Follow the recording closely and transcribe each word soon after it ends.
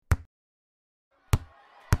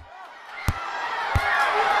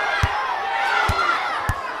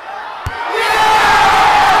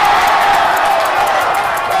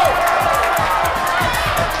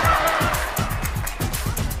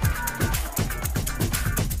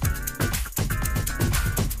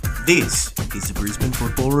This is the Brisbane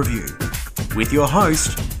Football Review with your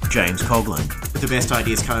host, James Coughlin. The best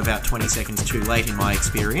ideas come about 20 seconds too late in my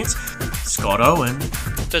experience. Scott Owen.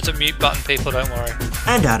 There's a mute button, people, don't worry.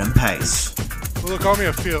 And Adam Pace. Well, look, I'm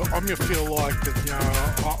gonna feel like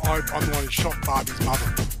that. I'm the one who shot Barbie's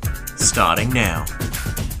mother. Starting now.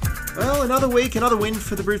 Well, another week, another win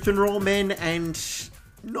for the Brisbane Roar men, and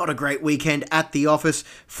not a great weekend at the office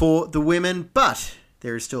for the women, but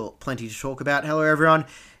there is still plenty to talk about. Hello, everyone.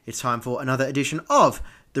 It's time for another edition of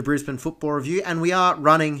the Brisbane Football Review, and we are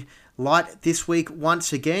running light this week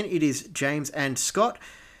once again. It is James and Scott.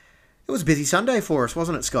 It was a busy Sunday for us,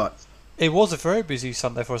 wasn't it, Scott? It was a very busy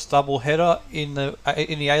Sunday for us. Double header in the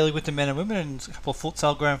A-League with the men and women, and a couple of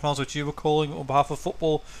futsal grand finals, which you were calling on behalf of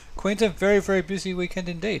Football Queensland. Very, very busy weekend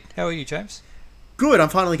indeed. How are you, James? Good. I'm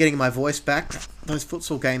finally getting my voice back. Those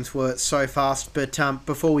futsal games were so fast. But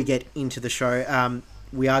before we get into the show,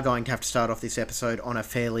 we are going to have to start off this episode on a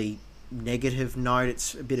fairly negative note.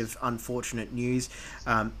 It's a bit of unfortunate news.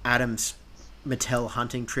 Adam's Mattel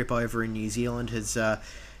hunting trip over in New Zealand has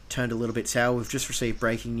turned a little bit sour. We've just received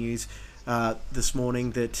breaking news this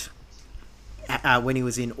morning that when he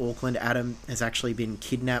was in Auckland, Adam has actually been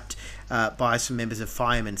kidnapped by some members of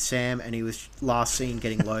Fireman Sam, and he was last seen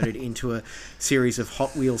getting loaded into a series of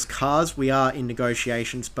Hot Wheels cars. We are in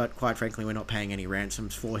negotiations, but quite frankly, we're not paying any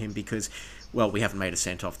ransoms for him because, well, we haven't made a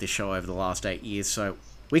cent off this show over the last 8 years, so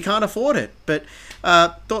we can't afford it. But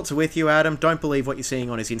thoughts are with you, Adam. Don't believe what you're seeing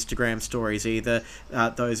on his Instagram stories either.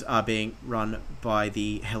 Those are being run by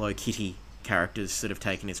the Hello Kitty characters that have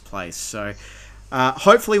taken his place. So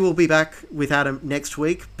hopefully we'll be back with Adam next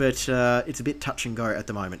week, but it's a bit touch and go at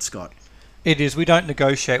the moment, Scott. It is. We don't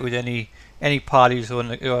negotiate with any parties who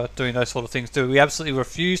are doing those sort of things, do we? We absolutely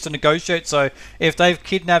refuse to negotiate, so if they've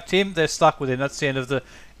kidnapped him, they're stuck with him. That's the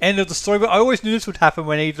end of the story. But I always knew this would happen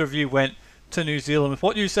when either of you went to New Zealand. With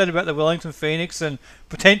what you said about the Wellington Phoenix and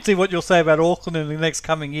potentially what you'll say about Auckland in the next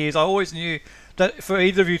coming years, I always knew that for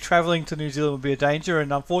either of you travelling to New Zealand would be a danger,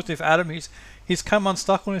 and unfortunately for Adam, he's come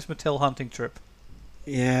unstuck on his Mattel hunting trip.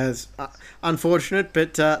 Yeah, it's unfortunate,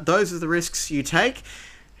 but those are the risks you take.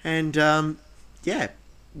 And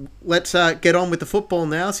let's get on with the football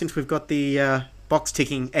now, since we've got the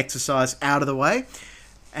box-ticking exercise out of the way.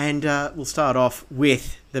 And we'll start off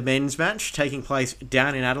with the men's match taking place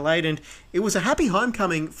down in Adelaide. And it was a happy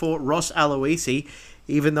homecoming for Ross Aloisi,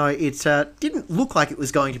 even though it didn't look like it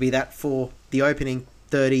was going to be that for the opening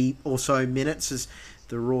 30 or so minutes, as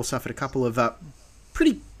the Roar suffered a couple of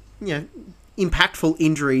pretty impactful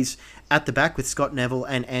injuries at the back, with Scott Neville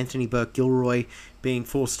and Anthony Burke-Gilroy being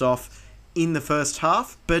forced off in the first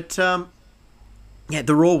half. But the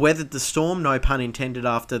Roar weathered the storm, no pun intended,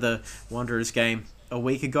 after the Wanderers game a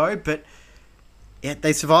week ago. But yeah,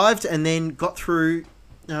 they survived and then got through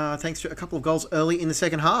thanks to a couple of goals early in the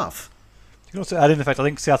second half. You can also add in the fact I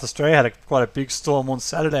think South Australia had quite a big storm on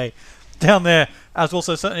Saturday down there, as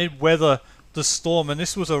also certainly weather the storm, and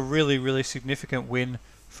this was a really, really significant win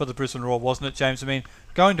for the Brisbane Roar, wasn't it, James? I mean,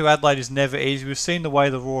 going to Adelaide is never easy. We've seen the way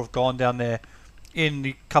the Roar have gone down there in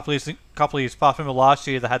the couple of years past. Remember last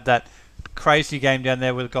year they had that crazy game down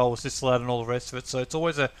there where the goal was disallowed and all the rest of it. So it's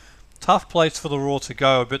always a tough place for the Roar to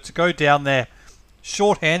go. But to go down there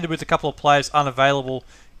short-handed with a couple of players unavailable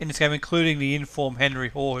in this game, including the in-form Henry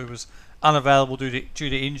Hall, who was unavailable due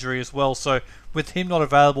to injury as well. So with him not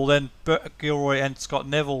available, then Gilroy and Scott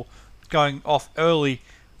Neville going off early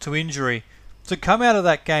to injury, to come out of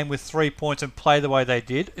that game with 3 points and play the way they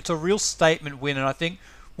did, it's a real statement win. And I think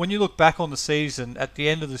when you look back on the season, at the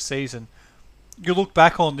end of the season, you look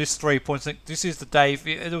back on this 3 points, think this is the day. If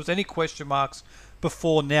there was any question marks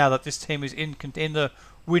before now that this team is in the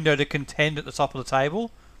window to contend at the top of the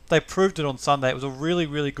table, they proved it on Sunday. It was a really,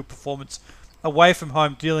 really good performance away from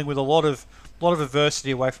home, dealing with a lot of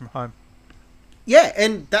adversity away from home. Yeah,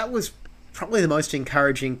 and that was probably the most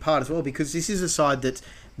encouraging part as well, because this is a side that's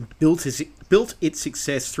built its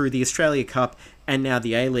success through the Australia Cup and now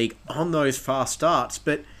the A-League on those fast starts,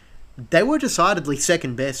 but they were decidedly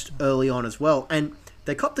second best early on as well, and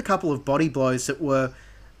they copped a couple of body blows that were,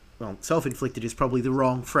 well, self-inflicted is probably the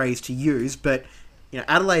wrong phrase to use, but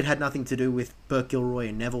Adelaide had nothing to do with Burke-Gilroy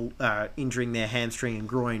and Neville injuring their hamstring and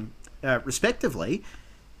groin respectively.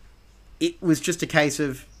 It was just a case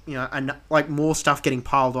of more stuff getting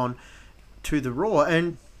piled on to the Roar,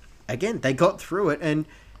 and again they got through it, and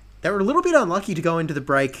they were a little bit unlucky to go into the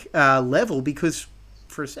break level, because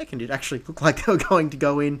for a second it actually looked like they were going to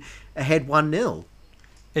go in ahead 1-0.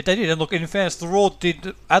 They did, and look, in fairness, the Roar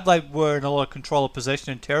did. Adelaide were in a lot of control of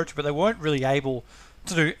possession and territory, but they weren't really able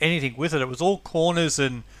to do anything with it. It was all corners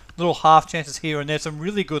and little half chances here and there. Some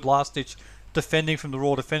really good last-ditch defending from the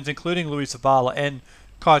Roar defenders, including Louis Zabala and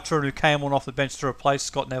Kai Trudon, who came on off the bench to replace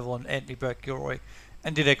Scott Neville and Anthony Burke-Gilroy,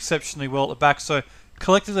 and did exceptionally well at the back. So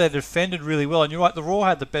collectively, they defended really well. And you're right, the Raw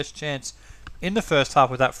had the best chance in the first half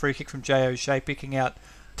with that free kick from Jay O'Shea picking out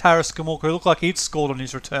Taras Gamulka, who looked like he'd scored on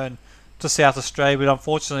his return to South Australia, but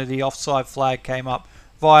unfortunately the offside flag came up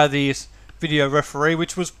via the video referee,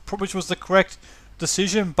 which was the correct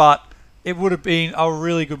decision, but it would have been a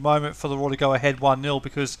really good moment for the Raw to go ahead 1-0,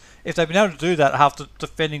 because if they'd been able to do that after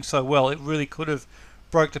defending so well, it really could have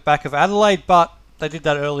broke the back of Adelaide, but they did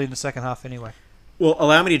that early in the second half anyway. Well,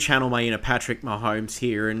 allow me to channel my inner Patrick Mahomes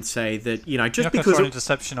here and say that, you know, just You're not because... You're an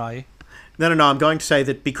interception, are you? No, I'm going to say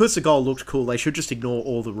that because the goal looked cool, they should just ignore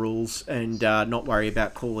all the rules and not worry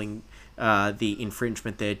about calling the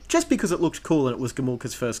infringement there, just because it looked cool and it was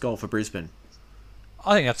Gamulka's first goal for Brisbane.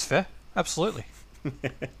 I think that's fair. Absolutely.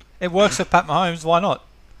 It works for Pat Mahomes, why not?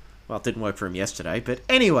 Well, it didn't work for him yesterday, but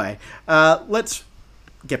anyway, let's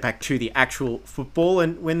get back to the actual football.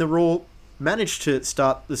 And when the Raw managed to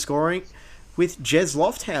start the scoring with Jez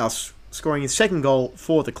Lofthouse scoring his second goal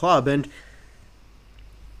for the club, and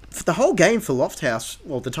for the whole game for Lofthouse,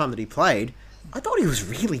 well, the time that he played, I thought he was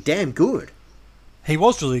really damn good. He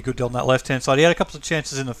was really good on that left-hand side. He had a couple of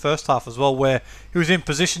chances in the first half as well where he was in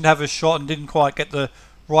position to have a shot and didn't quite get the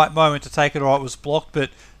right moment to take it, or it was blocked.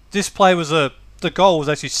 But this play was the goal was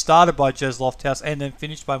actually started by Jez Lofthouse and then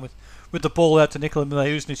finished by with the ball out to Nikola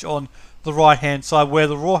Mileusnic on the right-hand side, where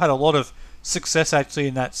the Raw had a lot of success actually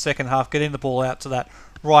in that second half, getting the ball out to that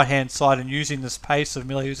right-hand side and using this pace of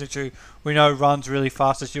Mileusnic, who we know runs really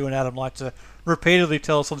fast, as you and Adam like to repeatedly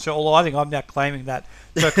tell us on the show, although I think I'm now claiming that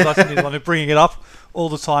because I think he's the one who's bringing it up all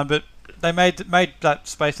the time. But they made that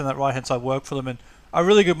space on that right-hand side work for them, and a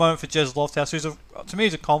really good moment for Jez Lofthouse, who's to me,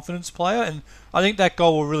 he's a confidence player, and I think that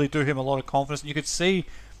goal will really do him a lot of confidence. And you could see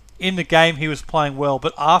in the game he was playing well,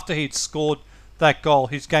 but after he'd scored that goal,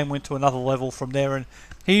 his game went to another level from there, and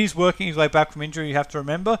he's working his way back from injury. You have to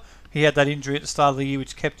remember he had that injury at the start of the year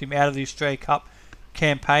which kept him out of the Australia Cup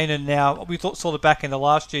campaign, and now we saw the back end of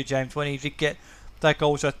last year, James, when he did get that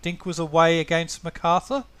goal, which I think was away against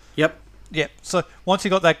MacArthur. Yep. So once he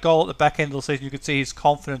got that goal at the back end of the season, you could see his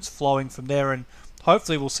confidence flowing from there, and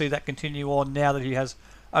hopefully we'll see that continue on now that he has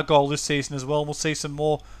a goal this season as well. And we'll see some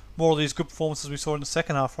more of these good performances we saw in the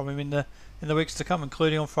second half from him in the weeks to come,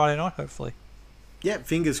 including on Friday night, hopefully. Yeah,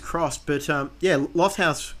 fingers crossed. But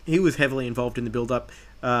Lofthouse, he was heavily involved in the build-up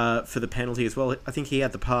for the penalty as well. I think he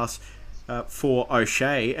had the pass for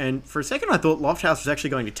O'Shea, and for a second I thought Lofthouse was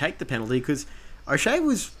actually going to take the penalty because O'Shea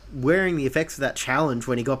was wearing the effects of that challenge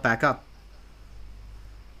when he got back up.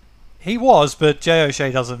 He was, but Jay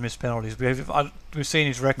O'Shea doesn't miss penalties. We've seen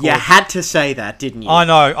his record. You had to say that, didn't you? I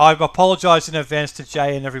know. I apologise in advance to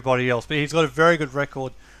Jay and everybody else, but he's got a very good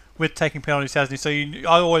record with taking penalties, hasn't he? So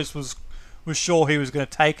I always was sure he was going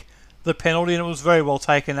to take the penalty, and it was very well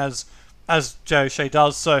taken, as Jay O'Shea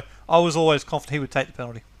does. So I was always confident he would take the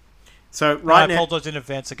penalty. So I apologise in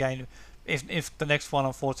advance again if the next one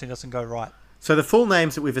unfortunately doesn't go right. So the full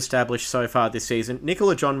names that we've established so far this season: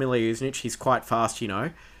 Nikola John Mileusnic, he's quite fast, you know.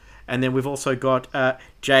 And then we've also got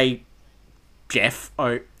Jeff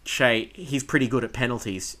O'Shea. He's pretty good at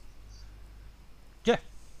penalties. Yeah, okay.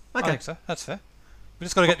 I think so. That's fair. We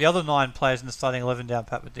just got to get the other 9 players in the starting 11 down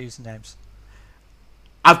pat with these names.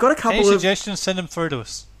 I've got a couple Any suggestions, send them through to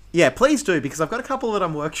us. Yeah, please do, because I've got a couple that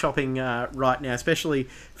I'm workshopping right now, especially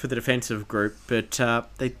for the defensive group, but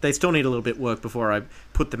they still need a little bit of work before I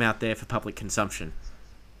put them out there for public consumption.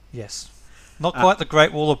 Yes. Not quite the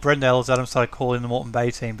Great Wall of Brendale, as Adam started calling the Moreton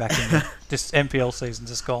Bay team back in this NPL season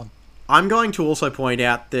just gone. I'm going to also point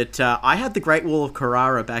out that I had the Great Wall of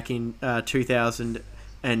Carrara back in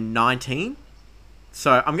 2019.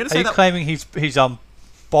 So I'm going to say Are you claiming he's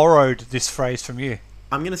borrowed this phrase from you?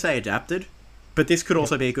 I'm going to say adapted, but this could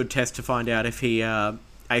also be a good test to find out if he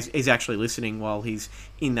is actually listening while he's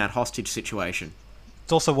in that hostage situation.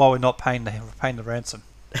 It's also why we're not paying the ransom.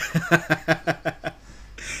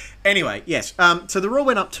 Anyway, yes. So the Raw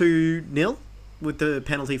went up 2-0 with the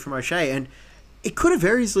penalty from O'Shea, and it could have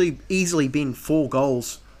very easily been 4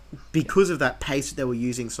 goals because of that pace that they were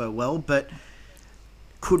using so well, but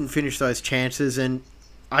couldn't finish those chances. And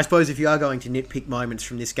I suppose if you are going to nitpick moments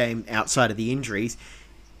from this game outside of the injuries,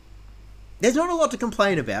 there's not a lot to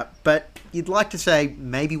complain about, but you'd like to say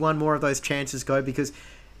maybe one more of those chances go, because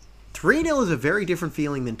 3-0 is a very different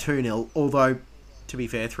feeling than 2-0, although, to be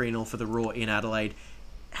fair, 3-0 for the Raw in Adelaide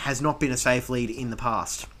has not been a safe lead in the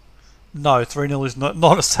past. No, 3-0 is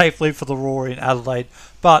not a safe lead for the Raw in Adelaide.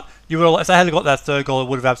 But if they had got that third goal, it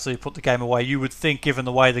would have absolutely put the game away. You would think, given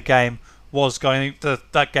the way the game was going,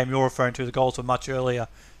 that game you're referring to, the goals were much earlier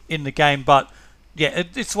in the game. But yeah,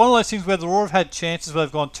 it's one of those things where the Raw have had chances where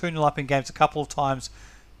they've gone 2-0 up in games a couple of times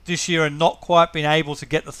this year and not quite been able to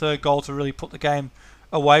get the third goal to really put the game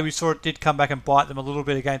away. We saw it did come back and bite them a little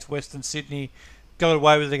bit against Western Sydney, got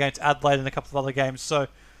away with it against Adelaide and a couple of other games. So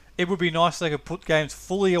it would be nice if they could put games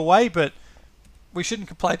fully away, but we shouldn't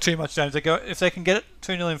complain too much, James. If they can get it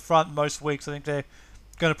 2-0 in front most weeks, I think they're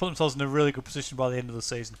going to put themselves in a really good position by the end of the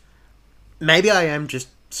season. Maybe I am just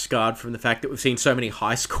scarred from the fact that we've seen so many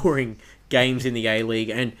high-scoring games in the A-League,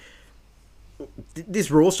 and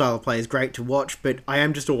this Raw style of play is great to watch, but I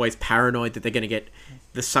am just always paranoid that they're going to get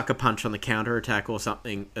the sucker punch on the counter-attack or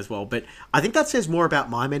something as well. But I think that says more about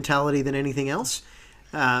my mentality than anything else.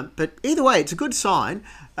 But either way, it's a good sign.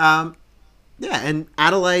 And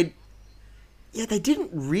Adelaide, they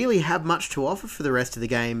didn't really have much to offer for the rest of the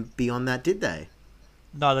game beyond that, did they?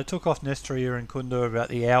 No, they took off Nestor Irankunda about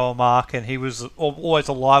the hour mark, and he was always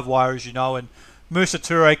a live wire, as you know, and Musa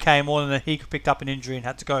Toure came on and he picked up an injury and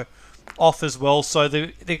had to go off as well. So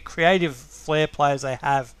the creative flair players they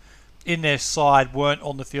have in their side weren't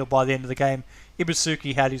on the field by the end of the game.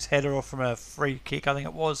 Ibusuki had his header off from a free kick, I think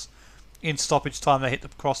it was, in stoppage time. They hit the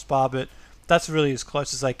crossbar, but that's really as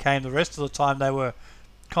close as they came. The rest of the time they were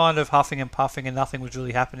kind of huffing and puffing and nothing was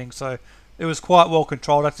really happening. So it was quite well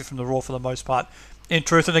controlled actually from the Raw for the most part, in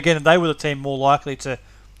truth. And again, they were the team more likely to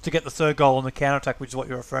get the third goal on the counter-attack, which is what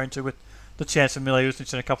you're referring to, with the chance of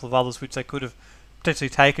Milojevic and a couple of others which they could have potentially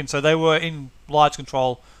taken. So they were in large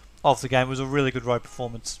control of the game. It was a really good road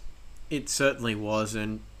performance. It certainly was,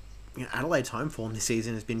 and Adelaide's home form this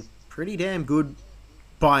season has been pretty damn good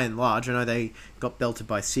by and large. I know they got belted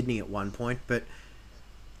by Sydney at one point, but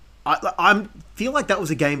I feel like that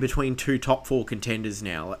was a game between two top four contenders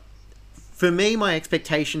now. For me, my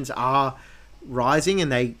expectations are rising,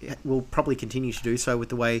 and they will probably continue to do so with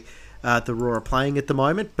the way the Raw are playing at the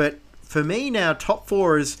moment. But for me now, top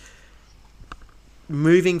four is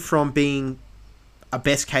moving from being a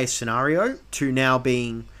best case scenario to now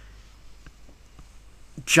being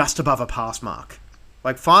just above a pass mark.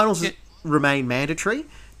 Like, finals remain mandatory,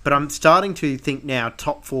 but I'm starting to think now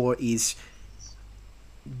top four is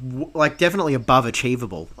like definitely above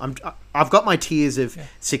achievable. I've got my tiers of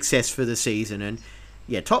success for the season,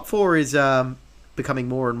 and top four is becoming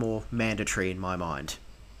more and more mandatory in my mind.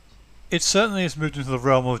 It certainly has moved into the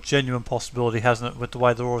realm of genuine possibility, hasn't it, with the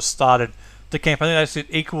way the Raw started the camp. I think they sit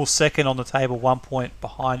equal second on the table, 1 point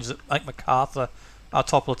behind, is it, like MacArthur, are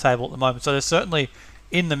top of the table at the moment. So they're certainly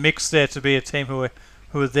in the mix there to be a team who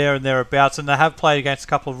are there and thereabouts, and they have played against a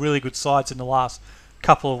couple of really good sides in the last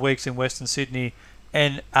couple of weeks in Western Sydney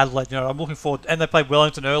and Adelaide. I'm looking forward, and they played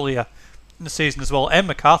Wellington earlier in the season as well, and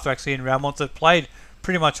MacArthur actually in round one. So they've played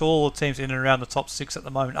pretty much all the teams in and around the top six at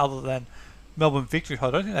the moment, other than Melbourne Victory.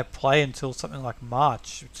 I don't think they play until something like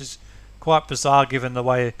March, which is quite bizarre given the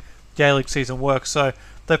way the A-League season works. So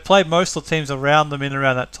they've played most of the teams around them in and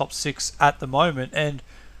around that top six at the moment, and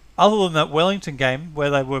other than that Wellington game where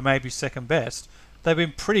they were maybe second best, they've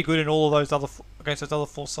been pretty good in all of those against those other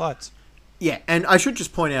four sides. Yeah, and I should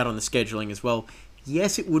just point out on the scheduling as well,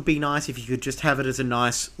 yes, it would be nice if you could just have it as a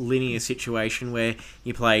nice linear situation where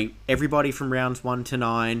you play everybody from rounds 1 to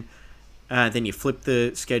 9, then you flip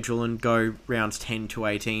the schedule and go rounds 10 to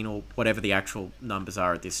 18, or whatever the actual numbers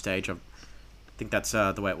are at this stage. I think that's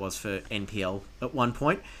the way it was for NPL at one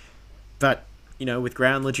point. But, with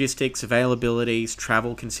ground logistics, availabilities,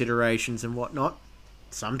 travel considerations and whatnot,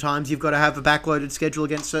 sometimes you've got to have a backloaded schedule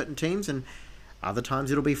against certain teams, and other times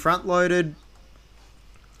it'll be front-loaded.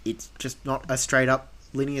 It's just not a straight-up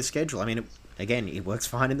linear schedule. I mean, it works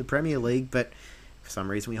fine in the Premier League, but for some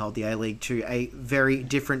reason we hold the A-League to a very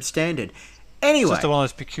different standard. Anyway. It's just one of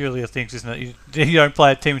those peculiar things, isn't it? You don't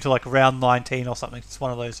play a team until like round 19 or something. It's one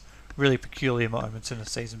of those really peculiar moments in the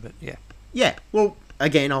season, but yeah. Yeah, well,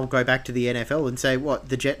 again, I'll go back to the NFL and say,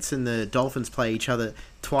 the Jets and the Dolphins play each other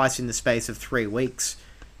twice in the space of 3 weeks.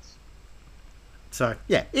 So,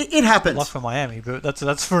 yeah, it happens. Good luck for Miami, but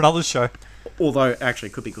that's for another show. Although, actually,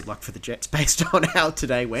 it could be good luck for the Jets based on how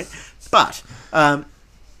today went. But,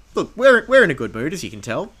 look, we're in a good mood, as you can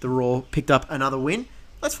tell. The Raw picked up another win.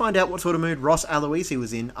 Let's find out what sort of mood Ross Aloisi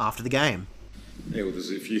was in after the game. Yeah, well,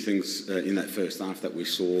 there's a few things in that first half that we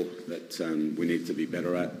saw that we need to be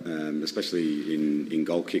better at, especially in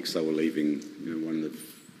goal kicks. They were leaving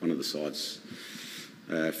one of the sides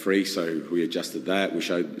free, so we adjusted that. We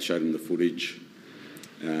showed them the footage.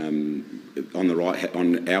 On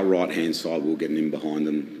our right hand side, we were getting in behind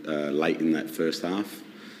them late in that first half,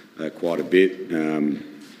 quite a bit,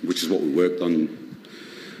 which is what we worked on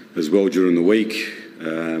as well during the week.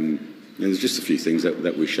 And there's just a few things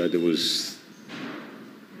that we showed. There was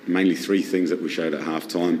mainly 3 things that we showed at half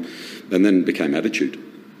time, and then became attitude.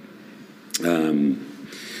 And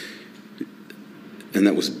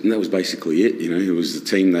and that was basically it. It was the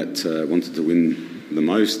team that wanted to win the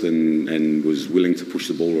most and was willing to push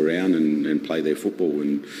the ball around and play their football.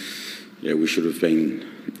 And we should have been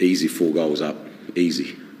easy 4 goals up,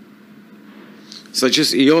 easy. So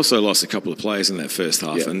you also lost a couple of players in that first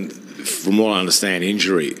half, and from what I understand,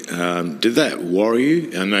 injury. Did that worry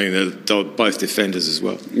you? I mean, they were both defenders as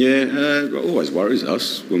well. Yeah, it always worries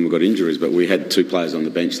us when we've got injuries, but we had 2 players on the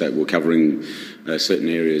bench that were covering certain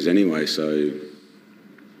areas anyway, so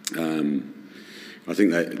I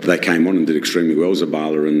think they came on and did extremely well,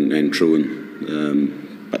 Zabala and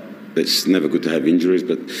Trewin. But it's never good to have injuries,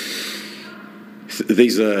 but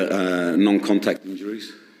these are non-contact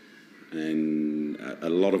injuries, and a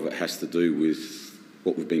lot of it has to do with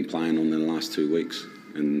what we've been playing on in the last 2 weeks,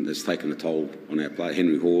 and it's taken a toll on our player.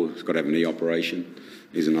 Henry Hoare's got to have a knee operation.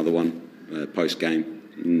 He's another one, post-game,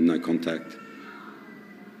 no contact.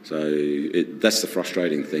 So that's the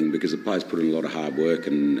frustrating thing, because the players put in a lot of hard work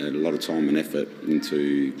and a lot of time and effort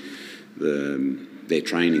into their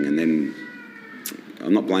training, and then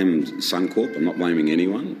I'm not blaming Suncorp, I'm not blaming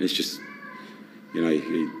anyone. It's just,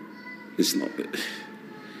 it's not.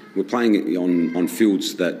 We're playing on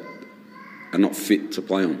fields that are not fit to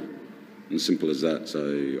play on, as simple as that. So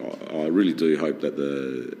I really do hope that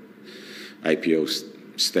the APL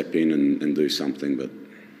step in and do something, but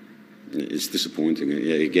it's disappointing.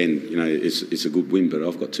 Yeah, again, it's a good win, but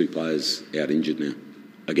I've got 2 players out injured now,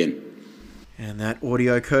 again. And that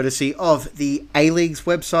audio courtesy of the A-League's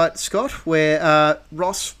website, Scott, where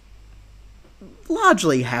Ross,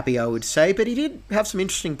 largely happy, I would say, but he did have some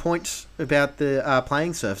interesting points about the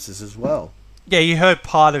playing surfaces as well. Yeah, you heard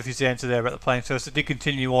part of his answer there about the playing surface. It did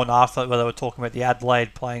continue on after that, where they were talking about the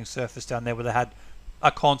Adelaide playing surface down there, where they had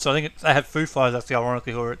a concert. I think they had Foo Fighters, actually,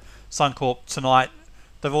 ironically, who are at Suncorp tonight.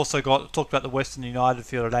 They've also talked about the Western United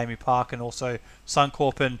field at Amy Park and also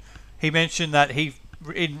Suncorp, and he mentioned that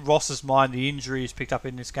in Ross's mind, the injuries picked up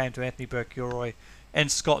in this game to Anthony Burke-Gilroy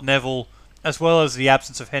and Scott Neville, as well as the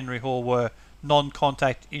absence of Henry Hoare, were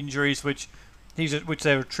non-contact injuries, which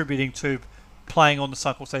they're attributing to playing on the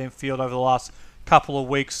Suncorp Stadium field over the last couple of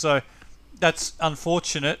weeks. So that's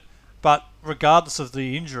unfortunate, but regardless of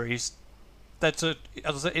the injuries, it's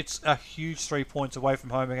a huge 3 points away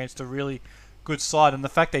from home against a really good side, and the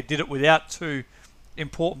fact they did it without 2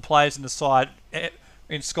 important players in the side,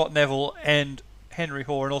 in Scott Neville and Henry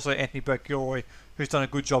Hoare, and also Anthony Burke-Gilroy, who's done a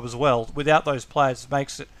good job as well. Without those players, it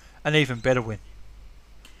makes it an even better win.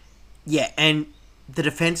 Yeah, and the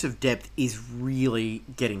defensive depth is really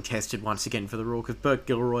getting tested once again for the Roar, because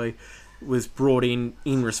Burke-Gilroy was brought in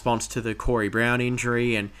response to the Corey Brown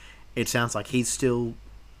injury, and it sounds like he's still,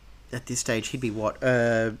 at this stage, he'd be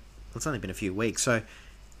it's only been a few weeks, so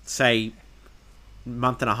say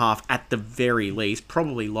month and a half at the very least,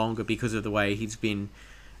 probably longer because of the way he's been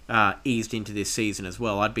eased into this season as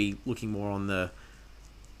well. I'd be looking more on the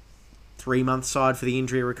 3-month side for the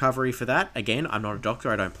injury recovery for that. Again, I'm not a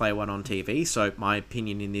doctor, I don't play one on TV, so my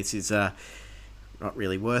opinion in this is not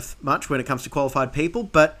really worth much when it comes to qualified people,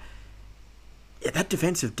 but that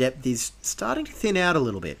defensive depth is starting to thin out a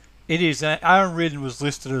little bit. It is. Aaron Reardon was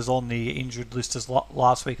listed as on the injured list as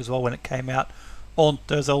last week as well when it came out on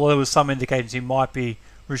Thursday, although there was some indications he might be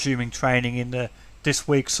resuming training in this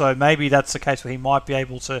week, so maybe that's the case where he might be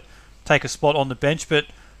able to take a spot on the bench. But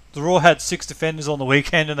the Raw had 6 defenders on the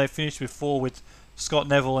weekend, and they finished with 4, with Scott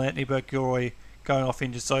Neville and Anthony Burke-Gilroy going off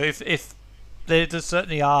injured. So if they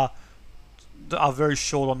certainly are very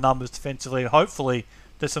short on numbers defensively, hopefully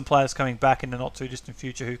there's some players coming back in the not too distant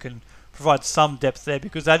future who can provide some depth there,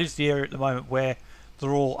 because that is the area at the moment where the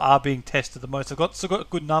Raw are being tested the most. They've still got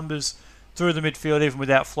good numbers through the midfield, even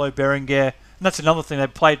without Flo Berenguer. And that's another thing, they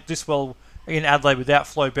played this well in Adelaide without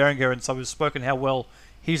Flo Berenguer, and so we've spoken how well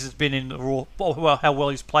he's been in the Raw, how well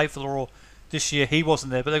he's played for the Raw this year. He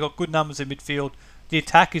wasn't there, but they've got good numbers in midfield. The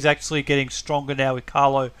attack is actually getting stronger now with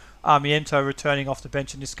Carlo Armiento returning off the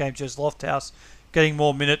bench in this game, Jez Lofthouse getting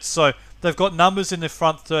more minutes. So they've got numbers in the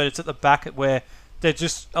front third. It's at the back where they're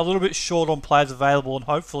just a little bit short on players available, and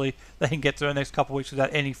hopefully they can get through the next couple of weeks without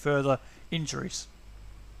any further injuries.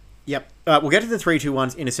 Yep. We'll get to the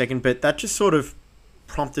 3-2-1s in a second, but that just sort of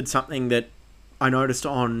prompted something that I noticed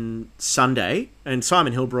on Sunday, and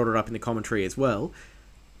Simon Hill brought it up in the commentary as well.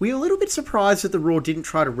 We were a little bit surprised that the Raw didn't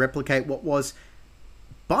try to replicate what was,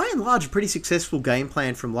 by and large, a pretty successful game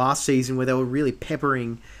plan from last season, where they were really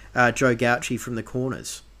peppering Joe Gauci from the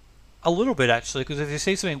corners. A little bit, actually, because if you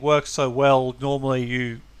see something work so well, normally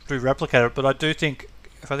you do replicate it. But I do think,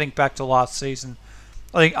 if I think back to last season,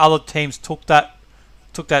 I think other teams took that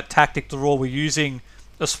tactic the Raw were using,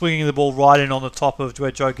 of swinging the ball right in on the top of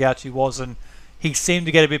where Joe Gauci was, and he seemed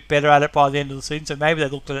to get a bit better at it by the end of the season. So maybe they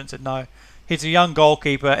looked at it and said, no, he's a young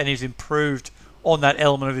goalkeeper and he's improved on that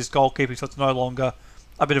element of his goalkeeping, so it's no longer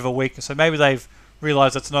a bit of a weakness. So maybe they've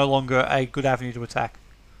realised it's no longer a good avenue to attack.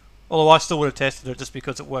 Although I still would have tested it just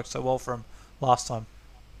because it worked so well for him last time.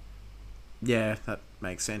 Yeah, that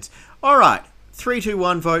makes sense. All right,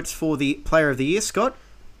 3-2-1 votes for the Player of the Year, Scott.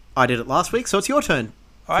 I did it last week, so it's your turn.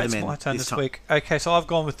 All right, it's my turn this week. Okay, so I've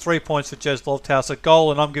gone with 3 points for Jez Loftus, a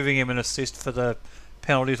goal, and I'm giving him an assist for the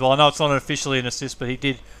penalty as well. I know it's not officially an assist, but he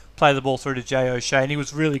did play the ball through to Jay O'Shea, and he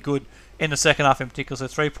was really good in the second half in particular. So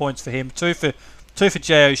 3 points for him, two for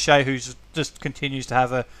Jay O'Shea, who just continues to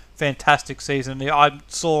have a fantastic season. I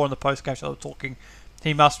saw on the post-game show they were talking,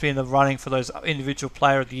 he must be in the running for those individual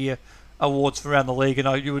Player of the Year awards around the league,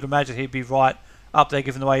 and you would imagine he'd be right up there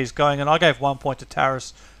given the way he's going. And I gave 1 point to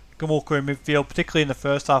Taras Gamulka in midfield, particularly in the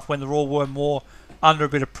first half when the Raw were more under a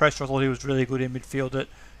bit of pressure. I thought he was really good in midfield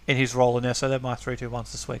in his role in there. So they're my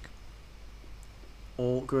 3-2-1s this week.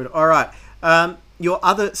 All good. All right. Your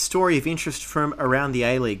other story of interest from around the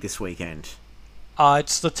A-League this weekend?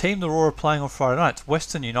 It's the team the Raw are playing on Friday night. It's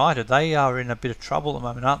Western United. They are in a bit of trouble at the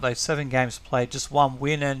moment, aren't they? 7 games played, just 1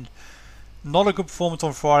 win, and not a good performance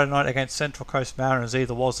on Friday night against Central Coast Mariners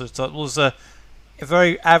either, was it? So it was a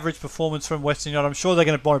very average performance from Western United. I'm sure they're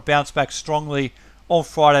going to want to bounce back strongly on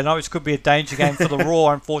Friday night, which could be a danger game for the Raw,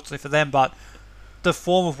 unfortunately for them. But the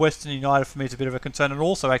form of Western United for me is a bit of a concern, and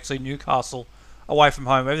also actually Newcastle away from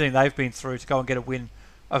home. Everything they've been through to go and get a win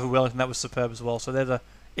over Wellington, that was superb as well. So they're the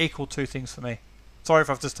equal 2 things for me. Sorry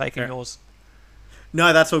if I've just taken yours.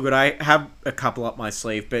 No, that's all good. I have a couple up my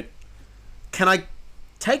sleeve, but can I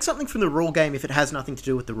take something from the Raw game if it has nothing to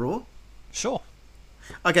do with the Raw? Sure.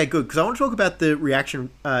 Okay, good, because I want to talk about the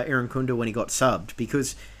reaction Aaron Kunda when he got subbed,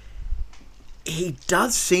 because he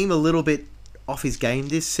does seem a little bit off his game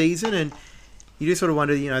this season, and you just sort of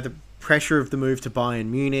wonder, the pressure of the move to Bayern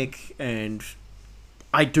Munich, and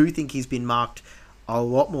I do think he's been marked a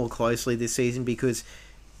lot more closely this season because,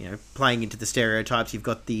 playing into the stereotypes, you've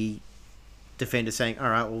got the defender saying, all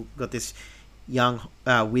right, well, we've got this young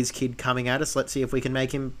whiz kid coming at us. Let's see if we can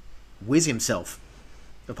make him whiz himself.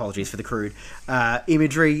 Apologies for the crude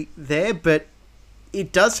imagery there, but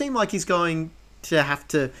it does seem like he's going to have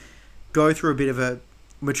to go through a bit of a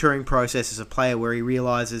maturing process as a player where he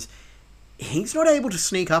realises he's not able to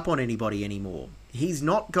sneak up on anybody anymore. He's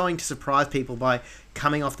not going to surprise people by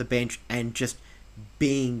coming off the bench and just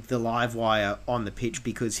being the live wire on the pitch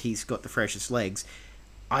because he's got the freshest legs.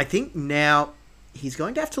 I think now he's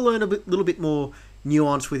going to have to learn a little bit more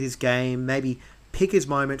nuance with his game, maybe pick his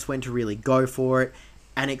moments when to really go for it,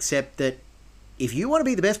 and accept that if you want to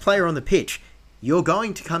be the best player on the pitch, you're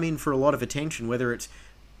going to come in for a lot of attention, whether it's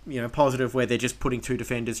positive where they're just putting 2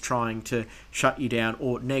 defenders trying to shut you down,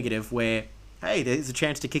 or negative where, hey, there's a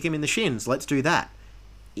chance to kick him in the shins, let's do that.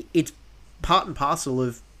 It's part and parcel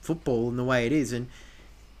of football and the way it is, and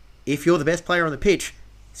if you're the best player on the pitch,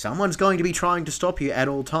 someone's going to be trying to stop you at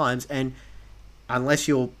all times, and unless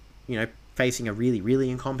you're, facing a really, really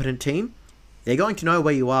incompetent team, they're going to know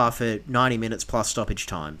where you are for 90 minutes plus stoppage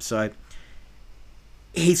time. So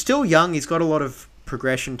he's still young, he's got a lot of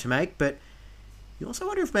progression to make, but you also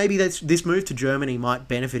wonder if maybe this move to Germany might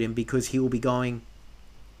benefit him because he will be going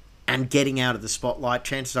and getting out of the spotlight.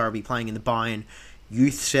 Chances are he'll be playing in the Bayern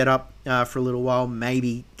youth setup for a little while,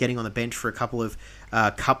 maybe getting on the bench for a couple of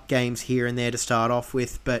cup games here and there to start off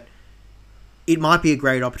with, but it might be a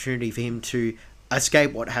great opportunity for him to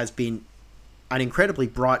escape what has been an incredibly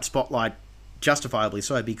bright spotlight, justifiably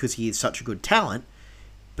so, because he is such a good talent,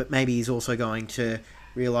 but maybe he's also going to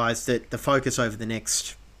realise that the focus over the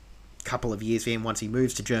next couple of years for him once he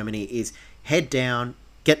moves to Germany is head down,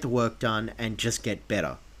 get the work done, and just get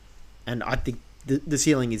better. And I think the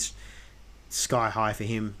ceiling is sky high for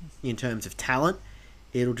him in terms of talent.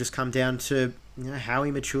 It'll just come down to how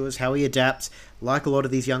he matures, how he adapts, like a lot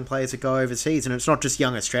of these young players that go overseas. And it's not just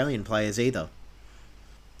young Australian players either.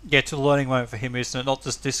 Yeah, it's a learning moment for him, isn't it? Not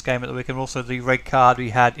just this game at the weekend, also the red card we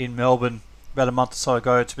had in Melbourne about a month or so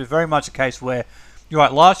ago. It's been very much a case where, you're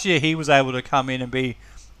right, last year he was able to come in and be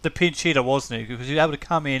the pinch hitter, wasn't he? Because he was able to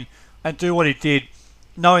come in and do what he did,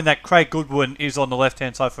 knowing that Craig Goodwin is on the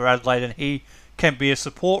left-hand side for Adelaide, and he can be a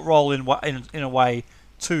support role in a way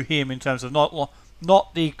to him in terms of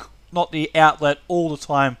not the outlet all the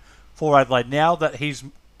time for Adelaide. Now that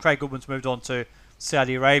Craig Goodwin's moved on to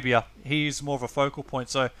Saudi Arabia, he's more of a focal point.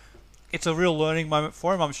 So it's a real learning moment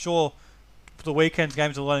for him. I'm sure the weekend's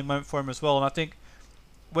game is a learning moment for him as well. And I think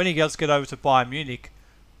when he does get over to Bayern Munich,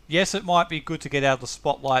 yes, it might be good to get out of the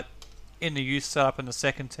spotlight in the youth setup in the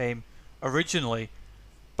second team originally.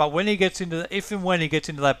 But when he gets into if and when he gets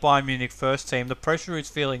into that Bayern Munich first team, the pressure he's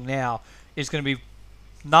feeling now is going to be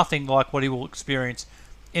nothing like what he will experience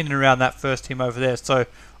in and around that first team over there. So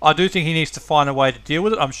I do think he needs to find a way to deal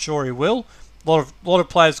with it. I'm sure he will. A lot of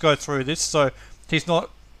players go through this, so he's not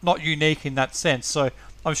unique in that sense. So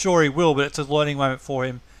I'm sure he will, but it's a learning moment for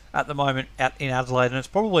him at the moment in Adelaide, and it's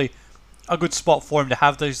probably a good spot for him to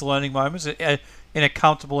have these learning moments in a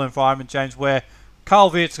comfortable environment, James, where Carl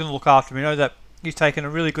Viert's going to look after him. You know that he's taken a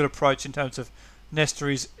really good approach in terms of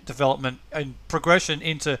Nestory's development and progression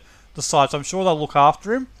into the side. So I'm sure they'll look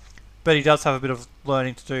after him, but he does have a bit of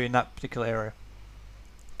learning to do in that particular area.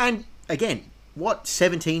 And again, what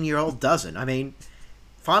 17-year-old doesn't? I mean,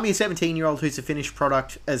 find me a 17-year-old who's a finished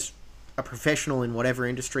product as a professional in whatever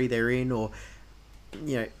industry they're in, or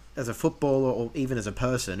as a footballer, or even as a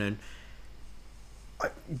person. And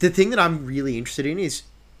the thing that I'm really interested in is,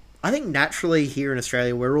 I think naturally here in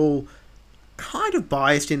Australia we're all kind of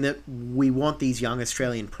biased in that we want these young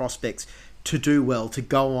Australian prospects to do well, to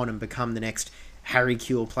go on and become the next Harry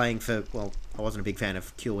Kewell playing for, well, I wasn't a big fan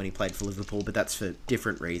of Kewell when he played for Liverpool, but that's for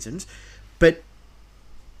different reasons. But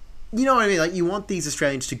you know what I mean? Like, you want these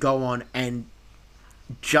Australians to go on and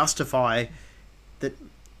justify the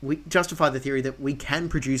theory that we can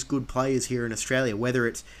produce good players here in Australia, whether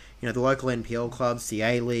it's, the local NPL clubs, the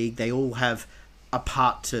A-League, they all have a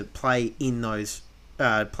part to play in those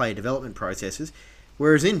player development processes.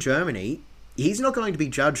 Whereas in Germany, he's not going to be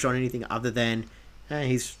judged on anything other than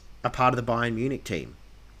he's a part of the Bayern Munich team.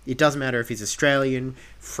 It doesn't matter if he's Australian,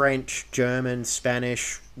 French, German,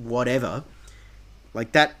 Spanish, whatever.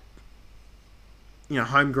 Like that,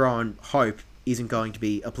 homegrown hope isn't going to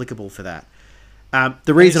be applicable for that.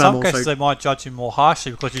 The reason in some cases they might judge him more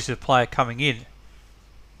harshly because he's a player coming in.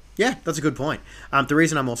 Yeah, that's a good point. The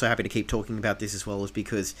reason I'm also happy to keep talking about this as well is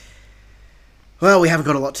because, well, we haven't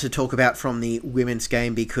got a lot to talk about from the women's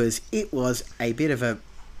game because it was a bit of a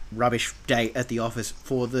rubbish day at the office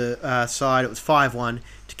for the side. It was 5-1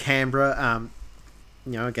 to Canberra.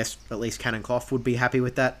 I guess at least Cannon Clough would be happy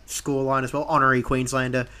with that scoreline as well. Honorary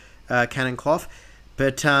Queenslander Cannon Clough.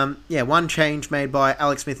 But, one change made by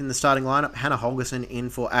Alex Smith in the starting lineup. Hannah Holgerson in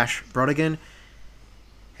for Ash Brodigan.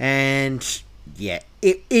 And,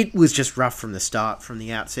 it was just rough from the start, from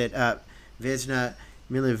the outset. Vesna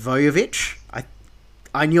Milivojevic,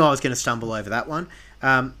 I knew I was going to stumble over that one.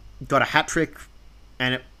 Got a hat-trick,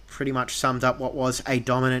 and it pretty much summed up what was a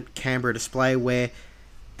dominant Canberra display where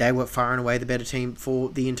they were far and away the better team for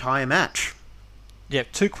the entire match. Yeah,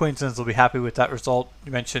 2 Queenslanders will be happy with that result.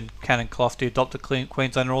 You mentioned Cannon Clough, the adopted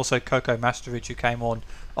Queenslander, and also Coco Mastrovic, who came on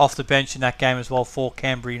off the bench in that game as well for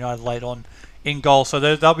Canberra United late on in goal. So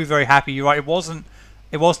they'll be very happy. You're right, it wasn't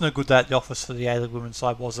a good day at the office for the A-League women's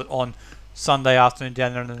side, was it, on Sunday afternoon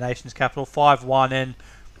down there in the nation's capital, 5-1, and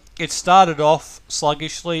it started off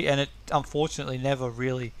sluggishly, and it unfortunately never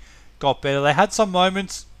really got better. They had some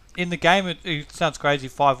moments in the game. It sounds crazy,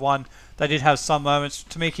 5-1. They did have some moments.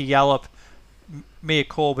 Tamika Yallop, Mia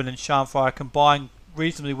Corbin and Sian Fryer combined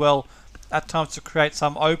reasonably well at times to create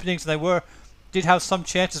some openings. They did have some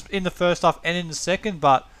chances in the first half and in the second,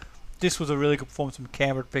 but this was a really good performance from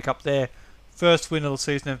Canberra to pick up their first win of the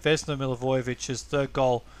season, and Vesna Milivojevic's third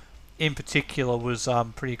goal in particular was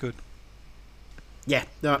pretty good. Yeah,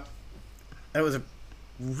 no, that was a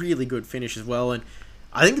really good finish as well, and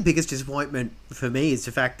I think the biggest disappointment for me is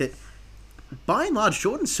the fact that by and large,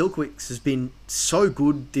 Jordan Silkwicks has been so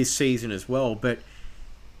good this season as well, but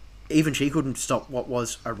even she couldn't stop what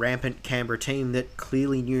was a rampant Canberra team that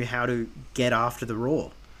clearly knew how to get after the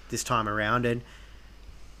Roar this time around. And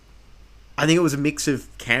I think it was a mix of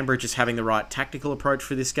Canberra just having the right tactical approach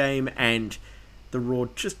for this game and the Roar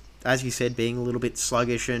just, as you said, being a little bit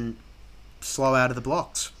sluggish and slow out of the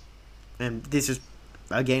blocks. And this is,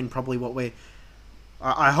 again, probably what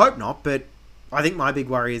I hope not, but I think my big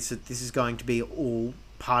worry is that this is going to be all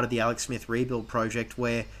part of the Alex Smith rebuild project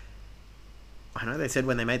where I know they said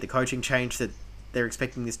when they made the coaching change that they're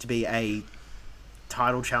expecting this to be a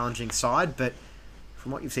title challenging side, but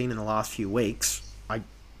from what you've seen in the last few weeks,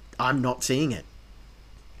 I'm not seeing it.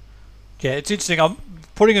 Yeah, it's interesting. I'm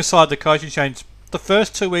putting aside the coaching change. The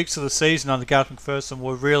first 2 weeks of the season under Gareth McPherson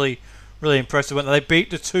were really, really impressive. When they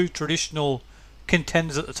beat the 2 traditional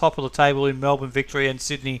contenders at the top of the table in Melbourne Victory and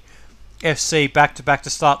Sydney FC back-to-back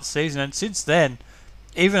to start the season, and since then,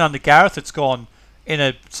 even under Gareth, it's gone in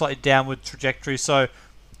a slightly downward trajectory. So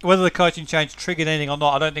whether the coaching change triggered anything or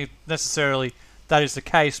not, I don't think necessarily that is the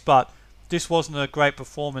case, but this wasn't a great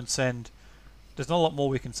performance, and there's not a lot more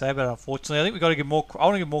we can say about it, unfortunately. I think we've got to give more. I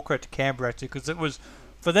want to give more credit to Canberra, actually, because it was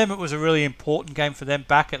a really important game for them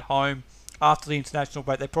back at home after the international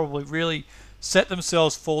break. They probably really set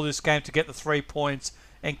themselves for this game to get the 3 points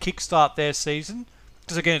and kickstart their season.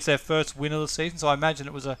 Because again, it's their first win of the season, so I imagine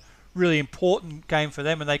it was a really important game for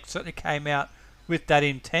them, and they certainly came out with that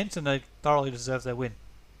intent, and they thoroughly deserve their win.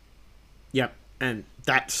 Yep, and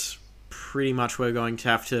that's pretty much where we're going to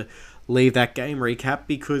have to leave that game recap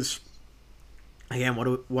because, again,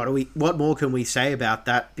 what more can we say about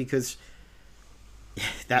that? Because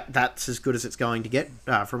that's as good as it's going to get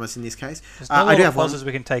from us in this case. There's no lot of positives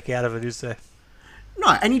we can take out of it, is there?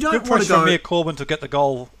 No, and you don't Good want to pressure go... from Mir Corbin to get the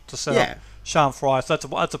goal to set up Sean Fry, so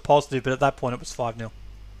that's a positive, but at that point it was 5-0.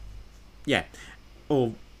 Yeah,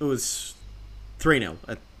 or it was 3-0.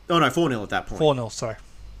 4-0 at that point. 4-0, sorry.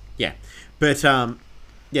 Yeah, but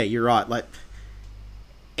yeah, you're right. Like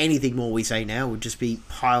anything more we say now would just be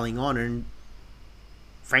piling on, and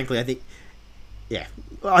frankly, I think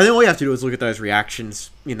all you have to do is look at those reactions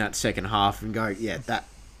in that second half and go, yeah, that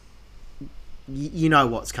you know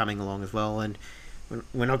what's coming along as well, and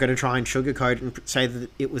we're not going to try and sugarcoat and say that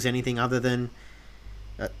it was anything other than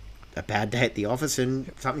a bad day at the office and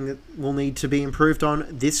something that will need to be improved on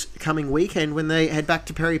this coming weekend when they head back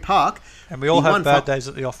to Perry Park. And we all have bad days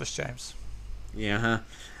at the office, James. Yeah,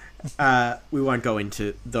 we won't go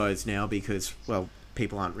into those now because, well,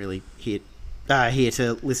 people aren't really here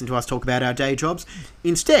to listen to us talk about our day jobs.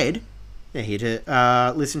 Instead, they're here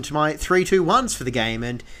to listen to my 3-2-1s for the game,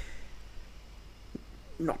 and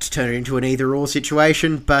not to turn it into an either-or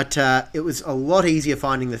situation, but it was a lot easier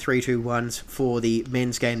finding the 3-2-1s for the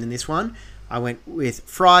men's game than this one. I went with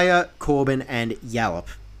Fryer, Corbin, and Yallop.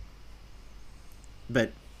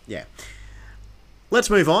 But, yeah.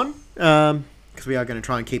 Let's move on, because we are going to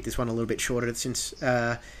try and keep this one a little bit shorter since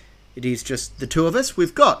it is just the two of us.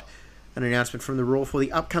 We've got an announcement from the Roar for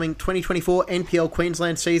the upcoming 2024 NPL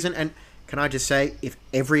Queensland season, and can I just say, if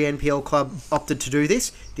every NPL club opted to do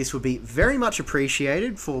this, this would be very much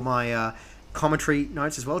appreciated for my commentary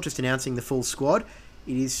notes as well, just announcing the full squad.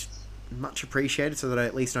 It is much appreciated so that I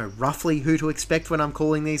at least know roughly who to expect when I'm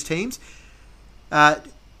calling these teams.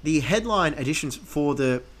 The headline additions for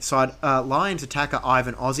the side, Lions attacker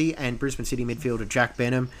Ivan Ozzie and Brisbane City midfielder Jack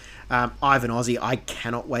Benham. Ivan Ozzie, I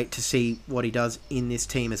cannot wait to see what he does in this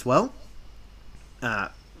team as well.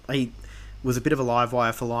 He was a bit of a live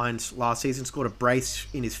wire for Lions last season, scored a brace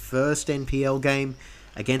in his first NPL game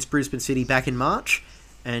against Brisbane City back in March,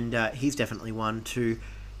 and he's definitely one to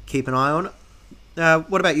keep an eye on.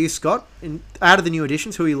 What about you, Scott? Out of the new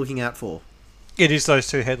additions, who are you looking out for? It is those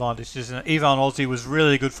two headline additions, isn't it? Ivan Ozzie was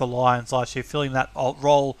really good for Lions last year, filling that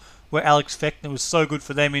role where Alex Fechner was so good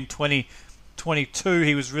for them in 2022.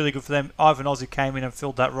 He was really good for them. Ivan Ozzie came in and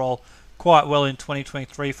filled that role quite well in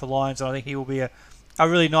 2023 for Lions, and I think he will be a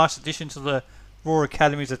really nice addition to the Roar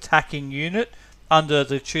Academy's attacking unit under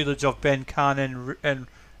the tutelage of Ben Kahn and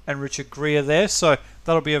Richard Greer there. So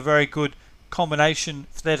that'll be a very good combination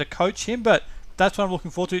there to coach him. But that's what I'm looking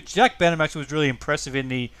forward to. Jack Benham actually was really impressive in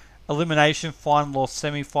the elimination final or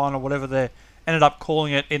semi-final, whatever they ended up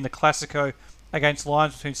calling it in the Classico against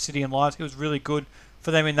Lions, between City and Lions. He was really good for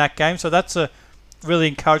them in that game. So that's a really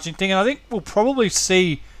encouraging thing. And I think we'll probably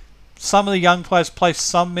see some of the young players play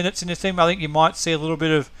some minutes in this team. I think you might see a little bit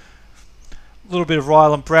of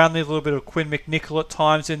Rylan Brownlee, a little bit of Quinn McNichol at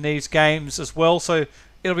times in these games as well. So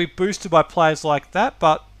it'll be boosted by players like that.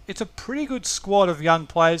 But it's a pretty good squad of young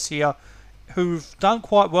players here who've done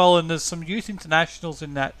quite well. And there's some youth internationals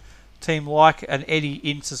in that team like an Eddie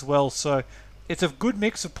Ince as well. So it's a good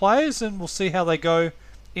mix of players, and we'll see how they go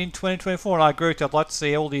in 2024. And I agree with you. I'd like to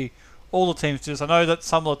see all the teams do this. I know that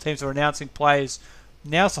some of the teams are announcing players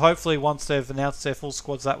now, so hopefully once they've announced their full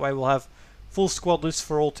squads that way, we'll have full squad lists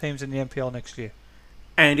for all teams in the NPL next year.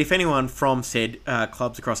 And if anyone from said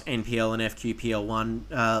clubs across NPL and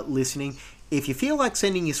FQPL1 listening, if you feel like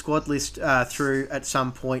sending your squad list through at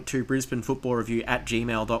some point to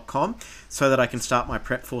brisbanefootballreview@gmail.com so that I can start my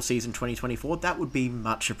prep for season 2024, that would be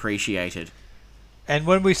much appreciated. And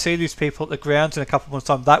when we see these people at the grounds in a couple of months'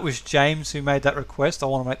 time, that was James who made that request. I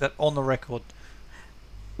want to make that on the record.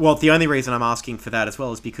 Well, the only reason I'm asking for that as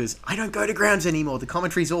well is because I don't go to grounds anymore. The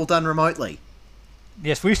commentary's all done remotely.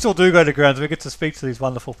 Yes, we still do go to grounds. We get to speak to these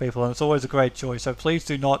wonderful people, and it's always a great joy. So please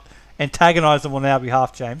do not antagonise them on our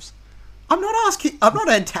behalf, James. I'm not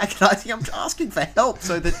antagonising. I'm asking for help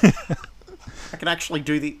so that I can actually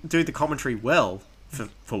do the commentary well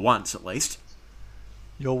for once at least.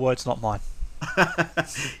 Your words, not mine.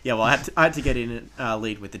 Yeah, well, I had to get in and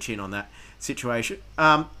lead with the chin on that situation.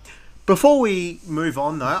 Before we move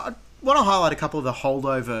on, though, I want to highlight a couple of the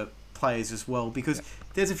holdover players as well, because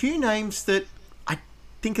there's a few names that I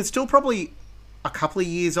think are still probably a couple of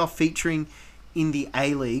years off featuring in the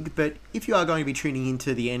A-League, but if you are going to be tuning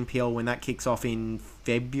into the NPL when that kicks off in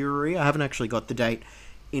February, I haven't actually got the date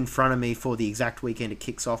in front of me for the exact weekend it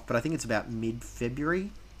kicks off, but I think it's about mid-February,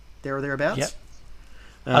 there or thereabouts. Yep.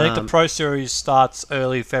 I think the Pro Series starts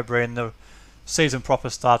early February and the season proper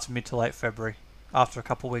starts mid to late February after a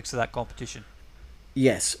couple of weeks of that competition.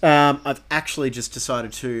 Yes, I've actually just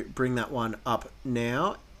decided to bring that one up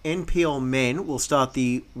now. NPL Men will start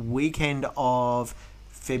the weekend of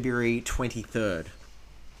February 23rd.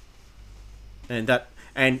 And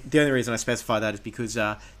the only reason I specify that is because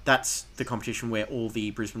that's the competition where all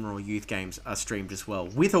the Brisbane Roar youth games are streamed as well,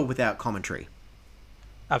 with or without commentary.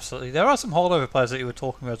 Absolutely. There are some holdover players that you were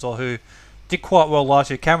talking about as well who did quite well last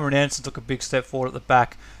year. Cameron Anderson took a big step forward at the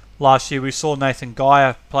back last year. We saw Nathan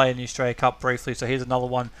Geyer play in the Australia Cup briefly, so here's another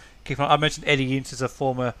one. I mentioned Eddie Ince as a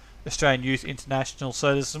former Australian Youth International,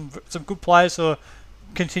 so there's some good players who are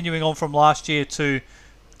continuing on from last year to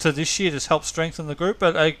this year to help strengthen the group.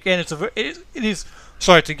 But again, it's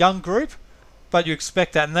a young group, but you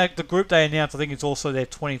expect that. And the group they announced, I think, is also their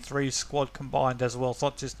 23 squad combined as well. It's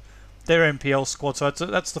not just their NPL squad. So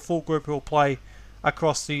that's the full group who will play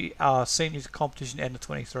across the seniors competition and the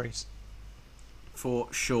 23s.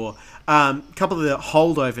 For sure. Couple of the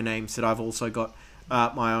holdover names that I've also got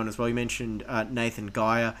my own as well. You mentioned Nathan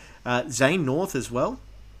Geyer, Zane North as well,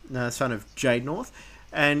 son of Jade North,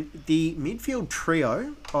 and the midfield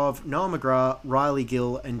trio of Noah McGrath, Riley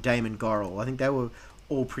Gill, and Damon Gorrell. I think they were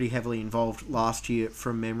all pretty heavily involved last year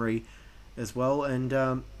from memory as well. And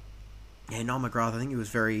Noah McGrath, I think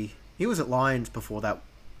he was at Lions before that.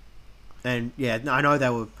 And yeah, I know they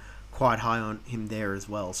were quite high on him there as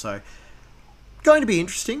well. So going to be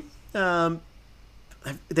interesting.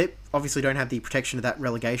 They obviously don't have the protection of that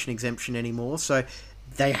relegation exemption anymore, so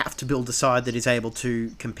they have to build a side that is able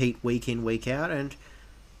to compete week in, week out. And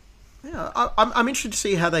I'm interested to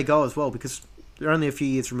see how they go as well, because they're only a few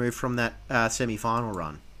years removed from that semi-final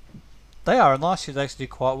run. They are, and last year they actually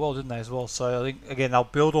did quite well, didn't they, as well? So I think, again, they'll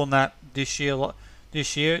build on that this year.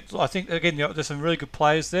 I think, again, there's some really good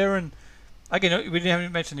players there, and again, we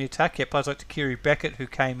haven't mentioned the attack yet. Players like Takiri Beckett, who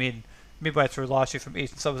came in midway through last year from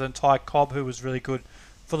Eastern Suburbs, and Ty Cobb, who was really good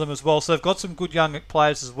for them as well. So they've got some good young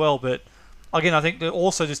players as well, but again, I think that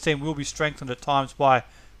also this team will be strengthened at times by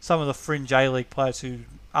some of the fringe A-League players who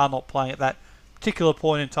are not playing at that particular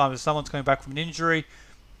point in time. If someone's coming back from an injury,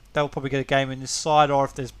 they'll probably get a game in this side, or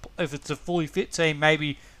if it's a fully fit team,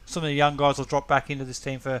 maybe some of the young guys will drop back into this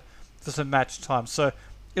team for some match time. So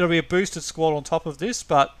it'll be a boosted squad on top of this,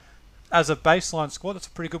 but as a baseline squad, it's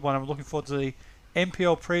a pretty good one. I'm looking forward to the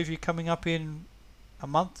NPL preview coming up in a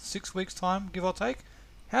month, 6 weeks' time, give or take.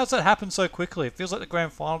 How's that happened so quickly? It feels like the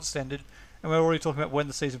grand final just ended, and we're already talking about when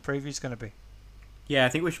the season preview is going to be. Yeah, I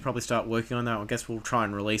think we should probably start working on that. I guess we'll try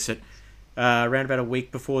and release it around about a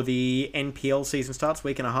week before the NPL season starts,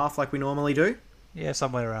 week and a half like we normally do. Yeah,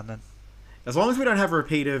 somewhere around then. As long as we don't have a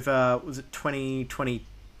repeat of, was it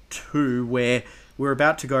 2022, where we were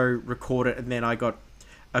about to go record it, and then I got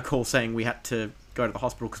a call saying we had to go to the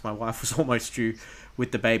hospital because my wife was almost due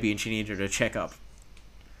with the baby and she needed a checkup.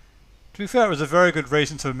 To be fair, it was a very good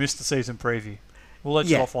reason to miss the season preview. We'll let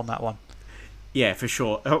you off on that one. Yeah, for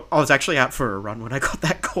sure. I was actually out for a run when I got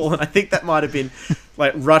that call, and I think that might have been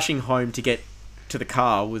like rushing home to get to the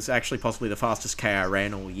car was actually possibly the fastest K I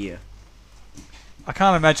ran all year. I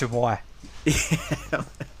can't imagine why. Yeah.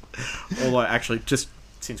 Although, actually, just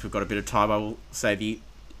since we've got a bit of time, I will say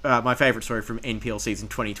my favourite story from NPL season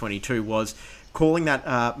 2022 was calling that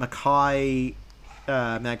Mackay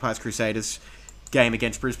Magpies Crusaders game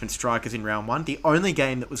against Brisbane Strikers in round one. The only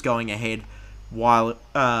game that was going ahead while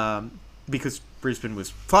because Brisbane was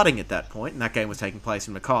flooding at that point, and that game was taking place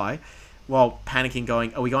in Mackay, while panicking,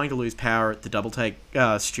 going, are we going to lose power at the Double Take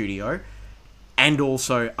studio? And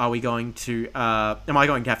also, am I going to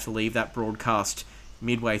have to leave that broadcast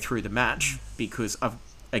midway through the match because I'm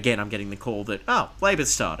getting the call that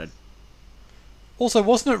Labour's started. Also,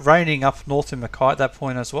 wasn't it raining up north in Mackay at that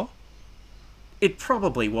point as well? It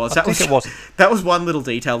probably was. I think it was. That was one little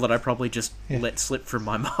detail that I probably just let slip from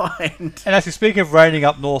my mind. And actually, speaking of raining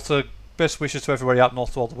up north, best wishes to everybody up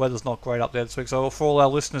north. Well, the weather's not great up there this week, so for all our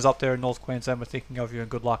listeners up there in North Queensland, we're thinking of you and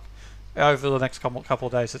good luck. Over the next couple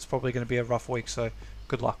of days, it's probably going to be a rough week, so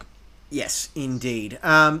good luck. Yes, indeed.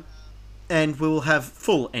 And we will have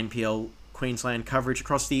full NPL Queensland coverage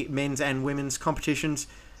across the men's and women's competitions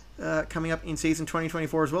coming up in season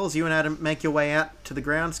 2024 as well, as you and Adam make your way out to the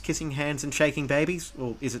grounds, kissing hands and shaking babies,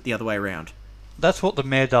 or is it the other way around? That's what the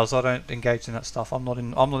mayor does. I don't engage in that stuff. I'm not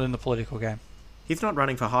in the political game. He's not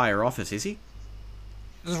running for higher office, is he?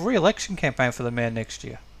 There's a re-election campaign for the mayor next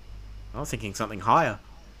year. I was thinking something higher.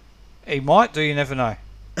 He might do, you never know.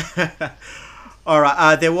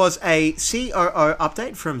 Alright, there was a COO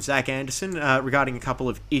update from Zach Anderson regarding a couple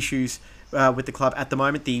of issues with the club at the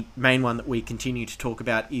moment. The main one that we continue to talk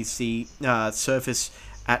about is the surface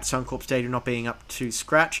at Suncorp Stadium not being up to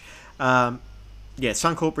scratch.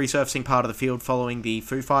 Suncorp resurfacing part of the field following the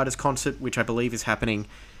Foo Fighters concert, which I believe is happening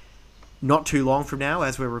not too long from now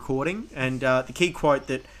as we're recording. And the key quote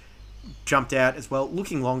that jumped out as well,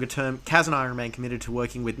 looking longer term, Kaz and I remain committed to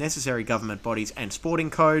working with necessary government bodies and sporting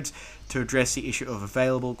codes to address the issue of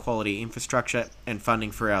available quality infrastructure and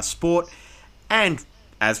funding for our sport. And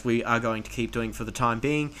as we are going to keep doing for the time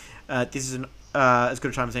being, this is as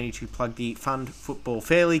good a time as any to plug the Fund Football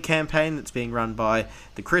Fairly campaign that's being run by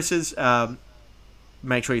the Chris's.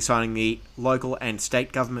 Make sure you're signing the local and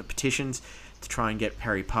state government petitions to try and get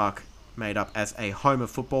Perry Park made up as a home of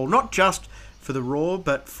football, not just for the Raw,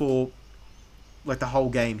 but for like the whole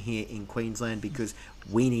game here in Queensland, because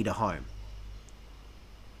we need a home.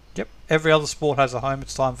 Yep, every other sport has a home.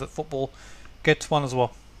 It's time that football gets one as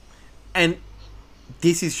well. And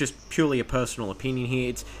this is just purely a personal opinion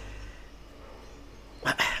here.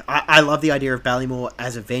 I love the idea of Ballymore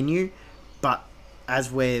as a venue, but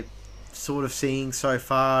as we're sort of seeing so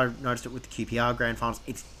far, noticed it with the QPR Grand Finals,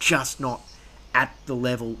 it's just not at the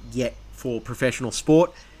level yet for professional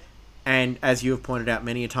sport. And as you have pointed out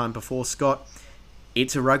many a time before, Scott,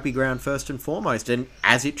 it's a rugby ground first and foremost, and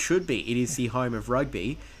as it should be. It is the home of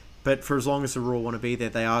rugby, but for as long as the Raw want to be there,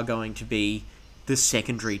 they are going to be the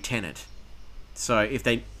secondary tenant. So if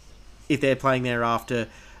they're playing there after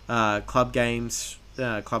club games,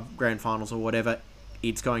 club grand finals or whatever,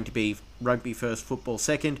 it's going to be rugby first, football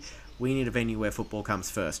second. We need a venue where football comes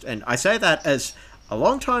first. And I say that as a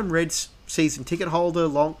long-time Reds season ticket holder,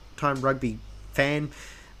 long-time rugby fan,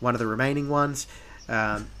 one of the remaining ones,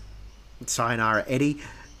 Sayonara Eddie.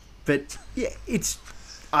 But yeah,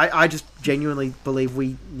 I just genuinely believe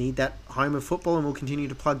we need that home of football, and we'll continue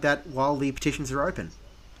to plug that while the petitions are open.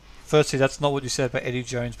 Firstly, that's not what you said about Eddie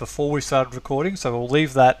Jones before we started recording, so we'll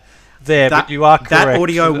leave that there. But you are correct. That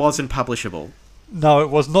audio wasn't publishable. No, it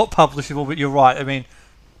was not publishable, but you're right. I mean,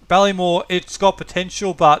 Ballymore, it's got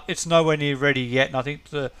potential, but it's nowhere near ready yet, and I think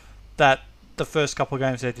that the first couple of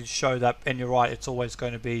games there did show that, and you're right, it's always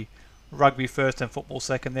going to be rugby first and football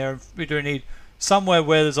second there. We do need somewhere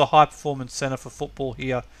where there's a high-performance centre for football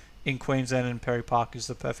here in Queensland, and Perry Park is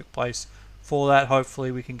the perfect place for that.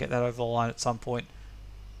 Hopefully we can get that over the line at some point,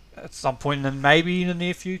 and maybe in the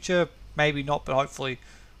near future, maybe not, but hopefully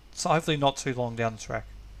not too long down the track,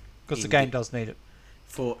 because the game does need it.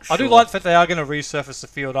 For sure. I do like the fact they are going to resurface the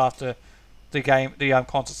field after the game, the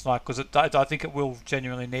concert tonight, because I think it will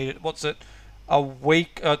genuinely need it. What's it? A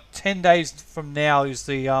week, 10 days from now is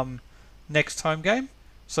the next home game,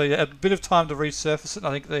 so a bit of time to resurface it. And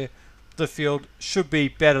I think the field should be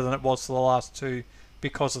better than it was for the last two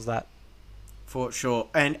because of that. For sure.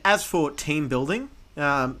 And as for team building,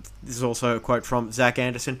 this is also a quote from Zach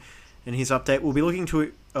Anderson in his update. We'll be looking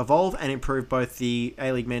to evolve and improve both the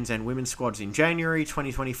A-League men's and women's squads in January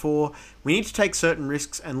 2024. We need to take certain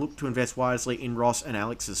risks and look to invest wisely in Ross and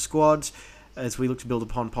Alex's squads as we look to build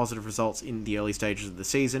upon positive results in the early stages of the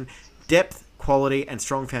season. Depth, quality, and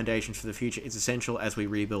strong foundations for the future is essential as we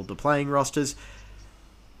rebuild the playing rosters.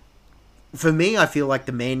 For me, I feel like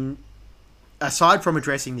the men, aside from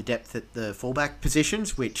addressing the depth at the fullback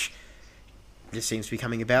positions, which just seems to be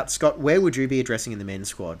coming about, Scott, where would you be addressing in the men's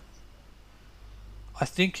squad? I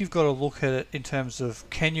think you've got to look at it in terms of,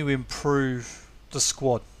 can you improve the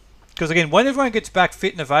squad? Because again, when everyone gets back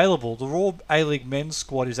fit and available, the Raw A-League men's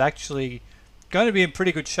squad is actually going to be in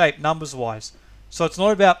pretty good shape numbers-wise. So it's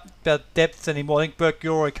not about depth anymore. I think Burke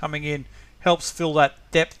Gilroy coming in helps fill that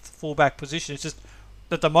depth fullback position. It's just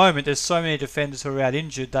at the moment there's so many defenders who are out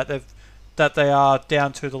injured that they are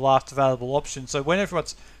down to the last available option. So when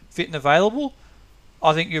everyone's fit and available,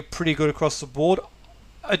 I think you're pretty good across the board.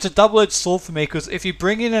 It's a double-edged sword for me, because if you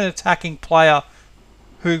bring in an attacking player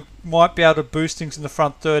who might be able to boost things in the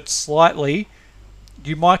front third slightly,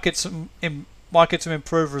 you might get some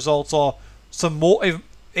improved results or some more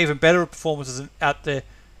even better performances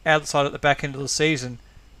outside at the back end of the season.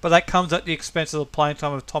 But that comes at the expense of the playing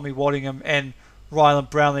time of Tommy Waddingham and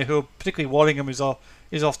Ryland Brownlee, who particularly Waddingham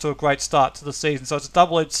is off to a great start to the season. So it's a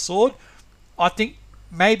double-edged sword. I think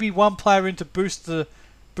maybe one player in to boost the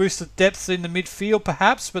depth in the midfield,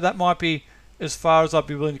 perhaps, but that might be as far as I'd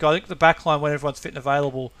be willing to go. I think the back line, when everyone's fit and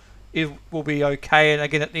available, it will be okay. And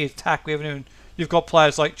again, at the attack, you've got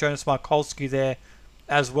players like Jonas Markowski there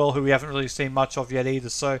as well, who we haven't really seen much of yet either.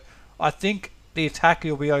 So I think the attack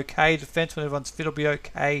will be okay. Defense, when everyone's fit, will be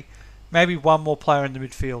okay. Maybe one more player in the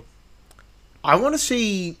midfield. I want to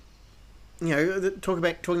see,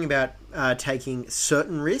 talking about taking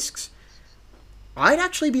certain risks. I'd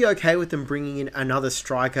actually be okay with them bringing in another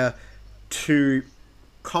striker to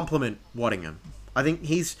complement Waddingham. I think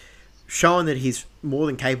he's shown that he's more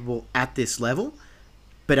than capable at this level.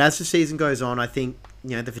 But as the season goes on, I think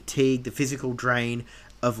the fatigue, the physical drain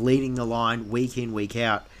of leading the line week in, week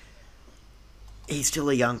out. He's still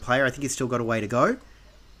a young player. I think he's still got a way to go.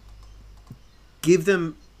 Give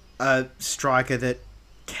them a striker that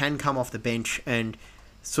can come off the bench and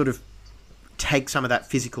sort of take some of that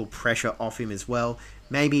physical pressure off him as well.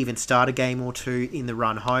 Maybe even start a game or two in the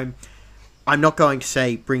run home. I'm not going to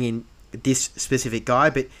say bring in this specific guy,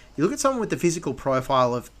 but you look at someone with the physical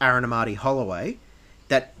profile of Aaron Amati-Holloway,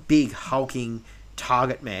 that big hulking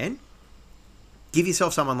target man. Give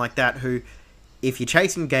yourself someone like that who, if you're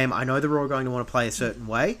chasing a game, I know the Raw are going to want to play a certain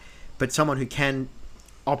way, but someone who can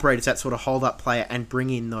operate as that sort of hold-up player and bring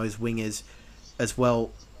in those wingers as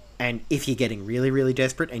well. And if you're getting really, really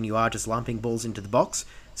desperate and you are just lumping balls into the box,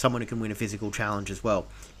 someone who can win a physical challenge as well.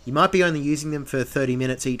 You might be only using them for 30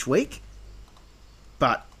 minutes each week,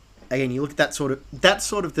 but again, you look at that's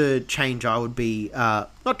sort of the change I would be,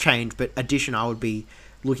 not change, but addition I would be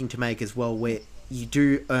looking to make as well, where you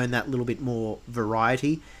do earn that little bit more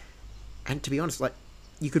variety. And to be honest, like,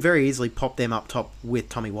 you could very easily pop them up top with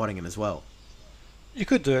Tommy Waddingham as well. You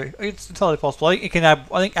could do. It's entirely possible. I think you can add.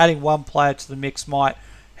 I think adding one player to the mix might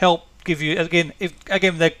help give you again.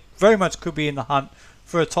 They very much could be in the hunt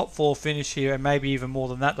for a top 4 finish here, and maybe even more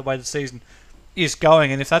than that. The way the season is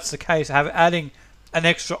going, and if that's the case, adding an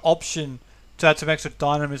extra option to add some extra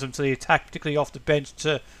dynamism to the attack, particularly off the bench,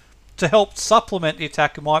 to help supplement the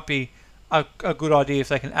attack, it might be a good idea if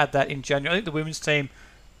they can add that in January. I think the women's team,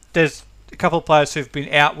 there's a couple of players who've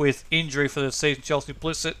been out with injury for the season. Chelsea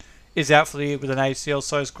Blissett is out for the year with an ACL,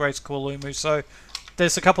 so is Grace Kawalumu. So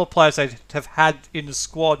there's a couple of players they have had in the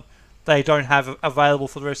squad they don't have available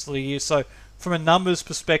for the rest of the year. So from a numbers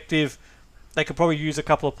perspective, they could probably use a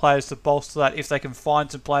couple of players to bolster that if they can find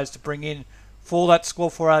some players to bring in for that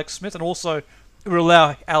squad for Alex Smith. And also it would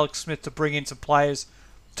allow Alex Smith to bring in some players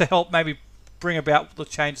to help maybe bring about the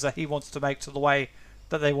changes that he wants to make to the way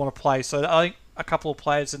that they want to play. So I think a couple of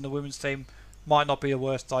players in the women's team might not be a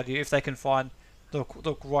worst idea if they can find the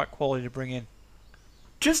right quality to bring in.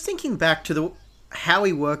 Just thinking back to how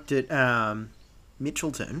he worked at Penn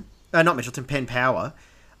Power,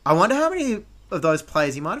 I wonder how many of those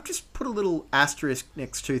players he might have just put a little asterisk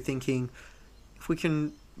next to, thinking if we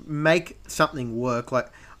can make something work. Like,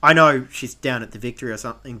 I know she's down at the Victory or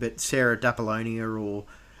something, but Sarah D'Apollonia or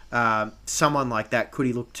someone like that, could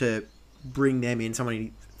he look to bring them in, someone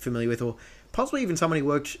he's familiar with, or possibly even someone he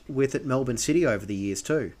worked with at Melbourne City over the years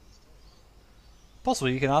too?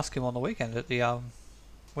 Possibly you can ask him on the weekend at the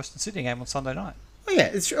Western Sydney game on Sunday night. Oh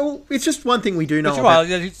yeah, it's just one thing we do know about.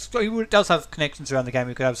 Right, he does have connections around the game.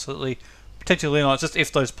 He could absolutely potentially lean on. It's just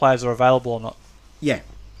if those players are available or not. Yeah,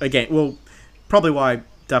 again, well, probably why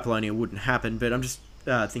D'Apollonia wouldn't happen, but I'm just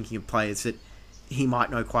thinking of players that he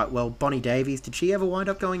might know quite well. Bonnie Davies, did she ever wind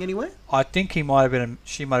up going anywhere? I think she might have been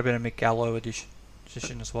a Mick Gallo addition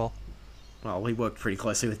as well. Well, he worked pretty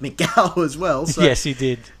closely with Mick Gallo as well. So yes, he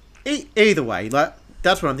did. Either way,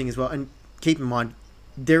 that's what I'm thinking as well. And keep in mind,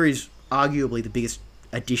 there is arguably the biggest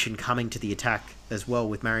addition coming to the attack as well,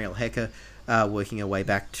 with Marielle Hecker working her way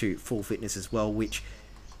back to full fitness as well, which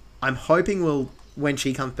I'm hoping when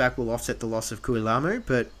she comes back, will offset the loss of Kuilamu,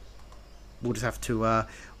 but we'll just have to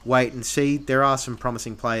wait and see. There are some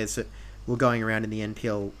promising players that were going around in the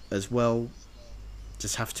NPL as well.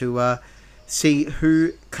 Just have to see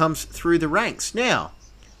who comes through the ranks. Now,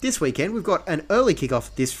 this weekend, we've got an early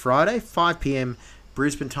kickoff this Friday, 5 p.m.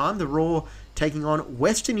 Brisbane time. The Raw taking on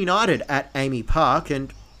Western United at Amy Park,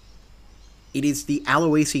 and it is the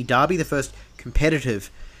Aloisi Derby, the first competitive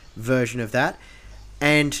version of that.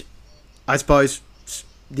 And I suppose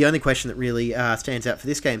the only question that really stands out for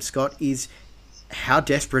this game, Scott, is how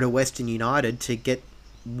desperate are Western United to get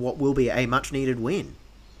what will be a much-needed win?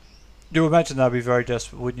 You imagine they'll be very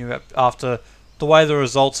desperate, wouldn't you, after the way the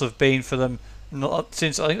results have been for them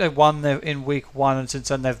since I think they won in week 1, and since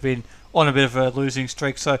then they've been on a bit of a losing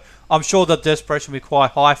streak. So I'm sure that desperation will be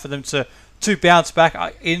quite high for them to bounce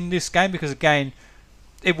back in this game, because again,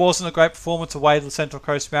 it wasn't a great performance away to the Central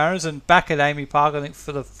Coast Mariners, and back at Amy Park, I think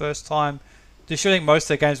for the first time this year, I think most of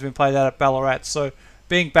their games have been played out at Ballarat. So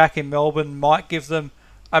being back in Melbourne might give them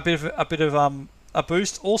a bit of a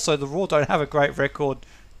boost. Also, the Raw don't have a great record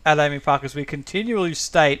at Amy Park, as we continually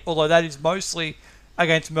state, although that is mostly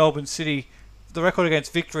against Melbourne City. The record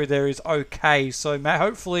against Victory there is okay, so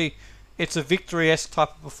hopefully it's a Victory-esque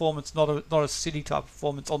type of performance, not a City type of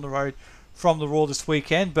performance on the road from the Raw this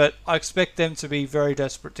weekend. But I expect them to be very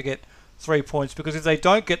desperate to get 3 points, because if they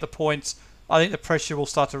don't get the points, I think the pressure will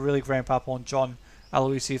start to really ramp up on John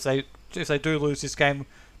Aloisi if they do lose this game,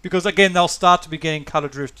 because again they'll start to be getting cut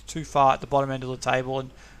adrift too far at the bottom end of the table,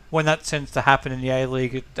 and when that tends to happen in the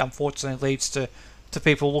A-League, it unfortunately leads to to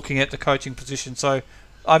people looking at the coaching position. So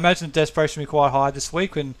I imagine the desperation will be quite high this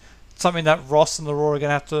week, and something that Ross and the Raw are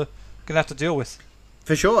going to have to deal with.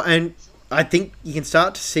 For sure, and I think you can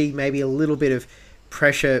start to see maybe a little bit of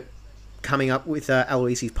pressure coming up with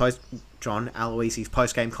John Aloisi's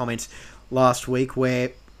post-game comments last week,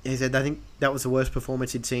 where he said I think that was the worst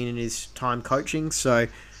performance he'd seen in his time coaching. So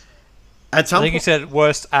at some I think he said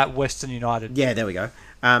worst at Western United. Yeah, there we go.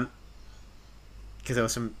 Because there were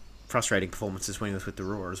some frustrating performances when he was with the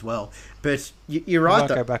Raw as well. But you're right. I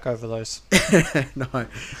won't go back over those. No,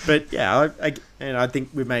 but yeah, I think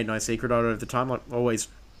we've made no secret out of the time. I always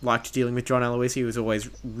liked dealing with John Aloisi. He was always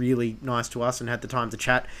really nice to us and had the time to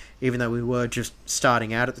chat, even though we were just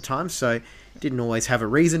starting out at the time. So didn't always have a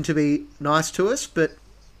reason to be nice to us, but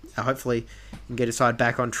hopefully we can get his side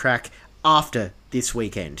back on track after this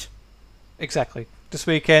weekend. Exactly. This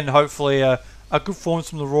weekend, hopefully a good performance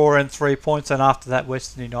from the Raw and 3 points, and after that,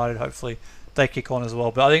 Western United, hopefully they kick on as well.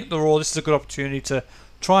 But I think the Raw, this is a good opportunity to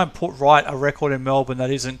try and put right a record in Melbourne that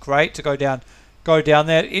isn't great, to go down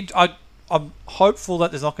there. I'm hopeful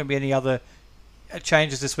that there's not going to be any other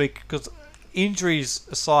changes this week, because injuries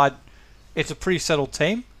aside, it's a pretty settled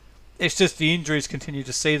team. It's just the injuries continue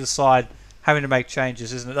to see the side having to make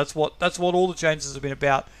changes, isn't it? That's what all the changes have been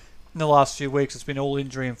about in the last few weeks. It's been all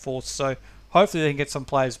injury enforced. So hopefully they can get some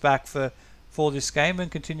players back for this game and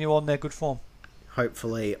continue on their good form.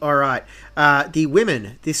 Hopefully. All right. The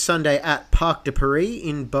women this Sunday at Parc de Paris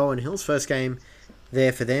in Bowen Hills. First game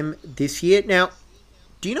there for them this year. Now,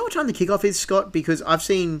 do you know what time the kickoff is, Scott? Because I've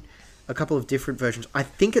seen a couple of different versions. I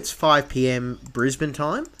think it's 5 p.m. Brisbane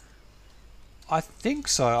time. I think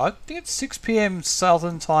so. I think it's 6 p.m.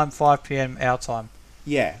 Southern time, 5 p.m. our time.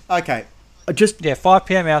 Yeah. Okay. 5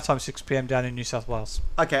 p.m. our time, 6 p.m. down in New South Wales.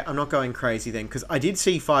 Okay, I'm not going crazy then, because I did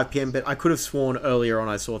see 5 p.m, but I could have sworn earlier on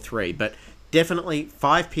I saw 3, but definitely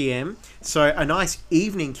 5 p.m. So a nice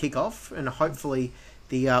evening kickoff, and hopefully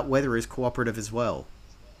the weather is cooperative as well.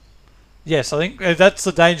 Yes, I think that's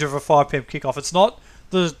the danger of a 5 p.m. kickoff. It's not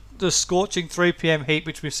the scorching 3 p.m. heat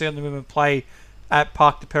which we've seen the women play at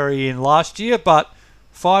Parc de Paris in last year, but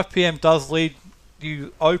 5 p.m. does lead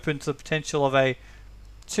you open to the potential of a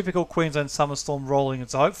typical Queensland summer storm rolling, and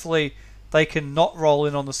so hopefully they can not roll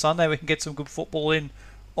in on the Sunday. We can get some good football in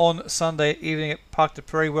on Sunday evening at Parc de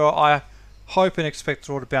Paris, where I hope and expect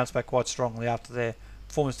the Raw to bounce back quite strongly after their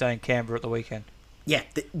performance down in Canberra at the weekend. Yeah,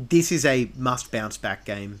 this is a must bounce back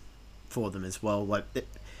game for them as well. Like,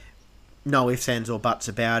 no ifs, ands or buts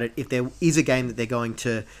about it. If there is a game that they're going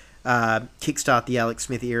to kickstart the Alex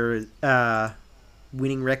Smith era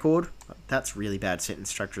winning record, that's really bad sentence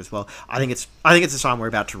structure as well. I think it's a sign we're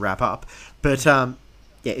about to wrap up. But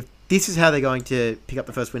if this is how they're going to pick up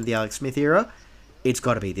the first win of the Alex Smith era, it's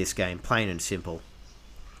got to be this game, plain and simple.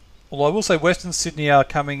 Well, I will say Western Sydney are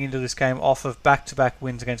coming into this game off of back-to-back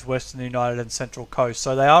wins against Western United and Central Coast,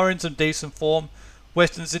 so they are in some decent form.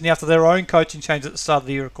 Western Sydney, after their own coaching change at the start of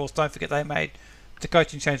the year, of course, don't forget they made the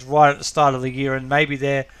coaching change right at the start of the year, and maybe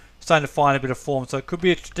they're starting to find a bit of form, so it could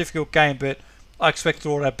be a difficult game, but I expect the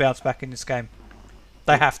Raw to bounce back in this game.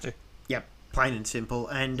 They have to. Yep, plain and simple.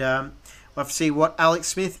 And we'll have to see what Alex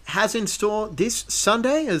Smith has in store this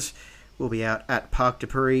Sunday, as we'll be out at Parc de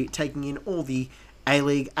Paris taking in all the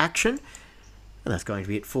A-League action. And that's going to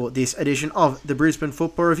be it for this edition of the Brisbane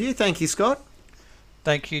Football Review. Thank you, Scott.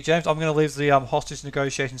 Thank you, James. I'm going to leave the hostage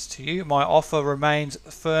negotiations to you. My offer remains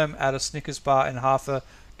firm at a Snickers bar and half a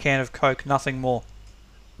can of Coke, nothing more.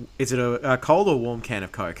 Is it a cold or warm can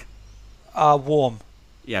of Coke? Warm.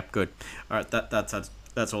 Yep, good. All right,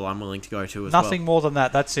 that's all I'm willing to go to as Nothing more than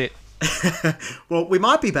that. That's it. Well, we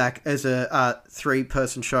might be back as a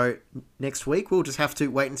 3-person show next week. We'll just have to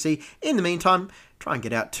wait and see. In the meantime, try and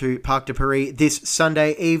get out to Parc de Paris this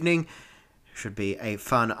Sunday evening. Should be a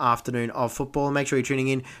fun afternoon of football. Make sure you're tuning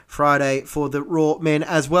in Friday for the Raw men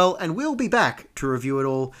as well. And we'll be back to review it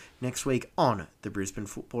all next week on the Brisbane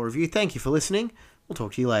Football Review. Thank you for listening. We'll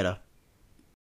talk to you later.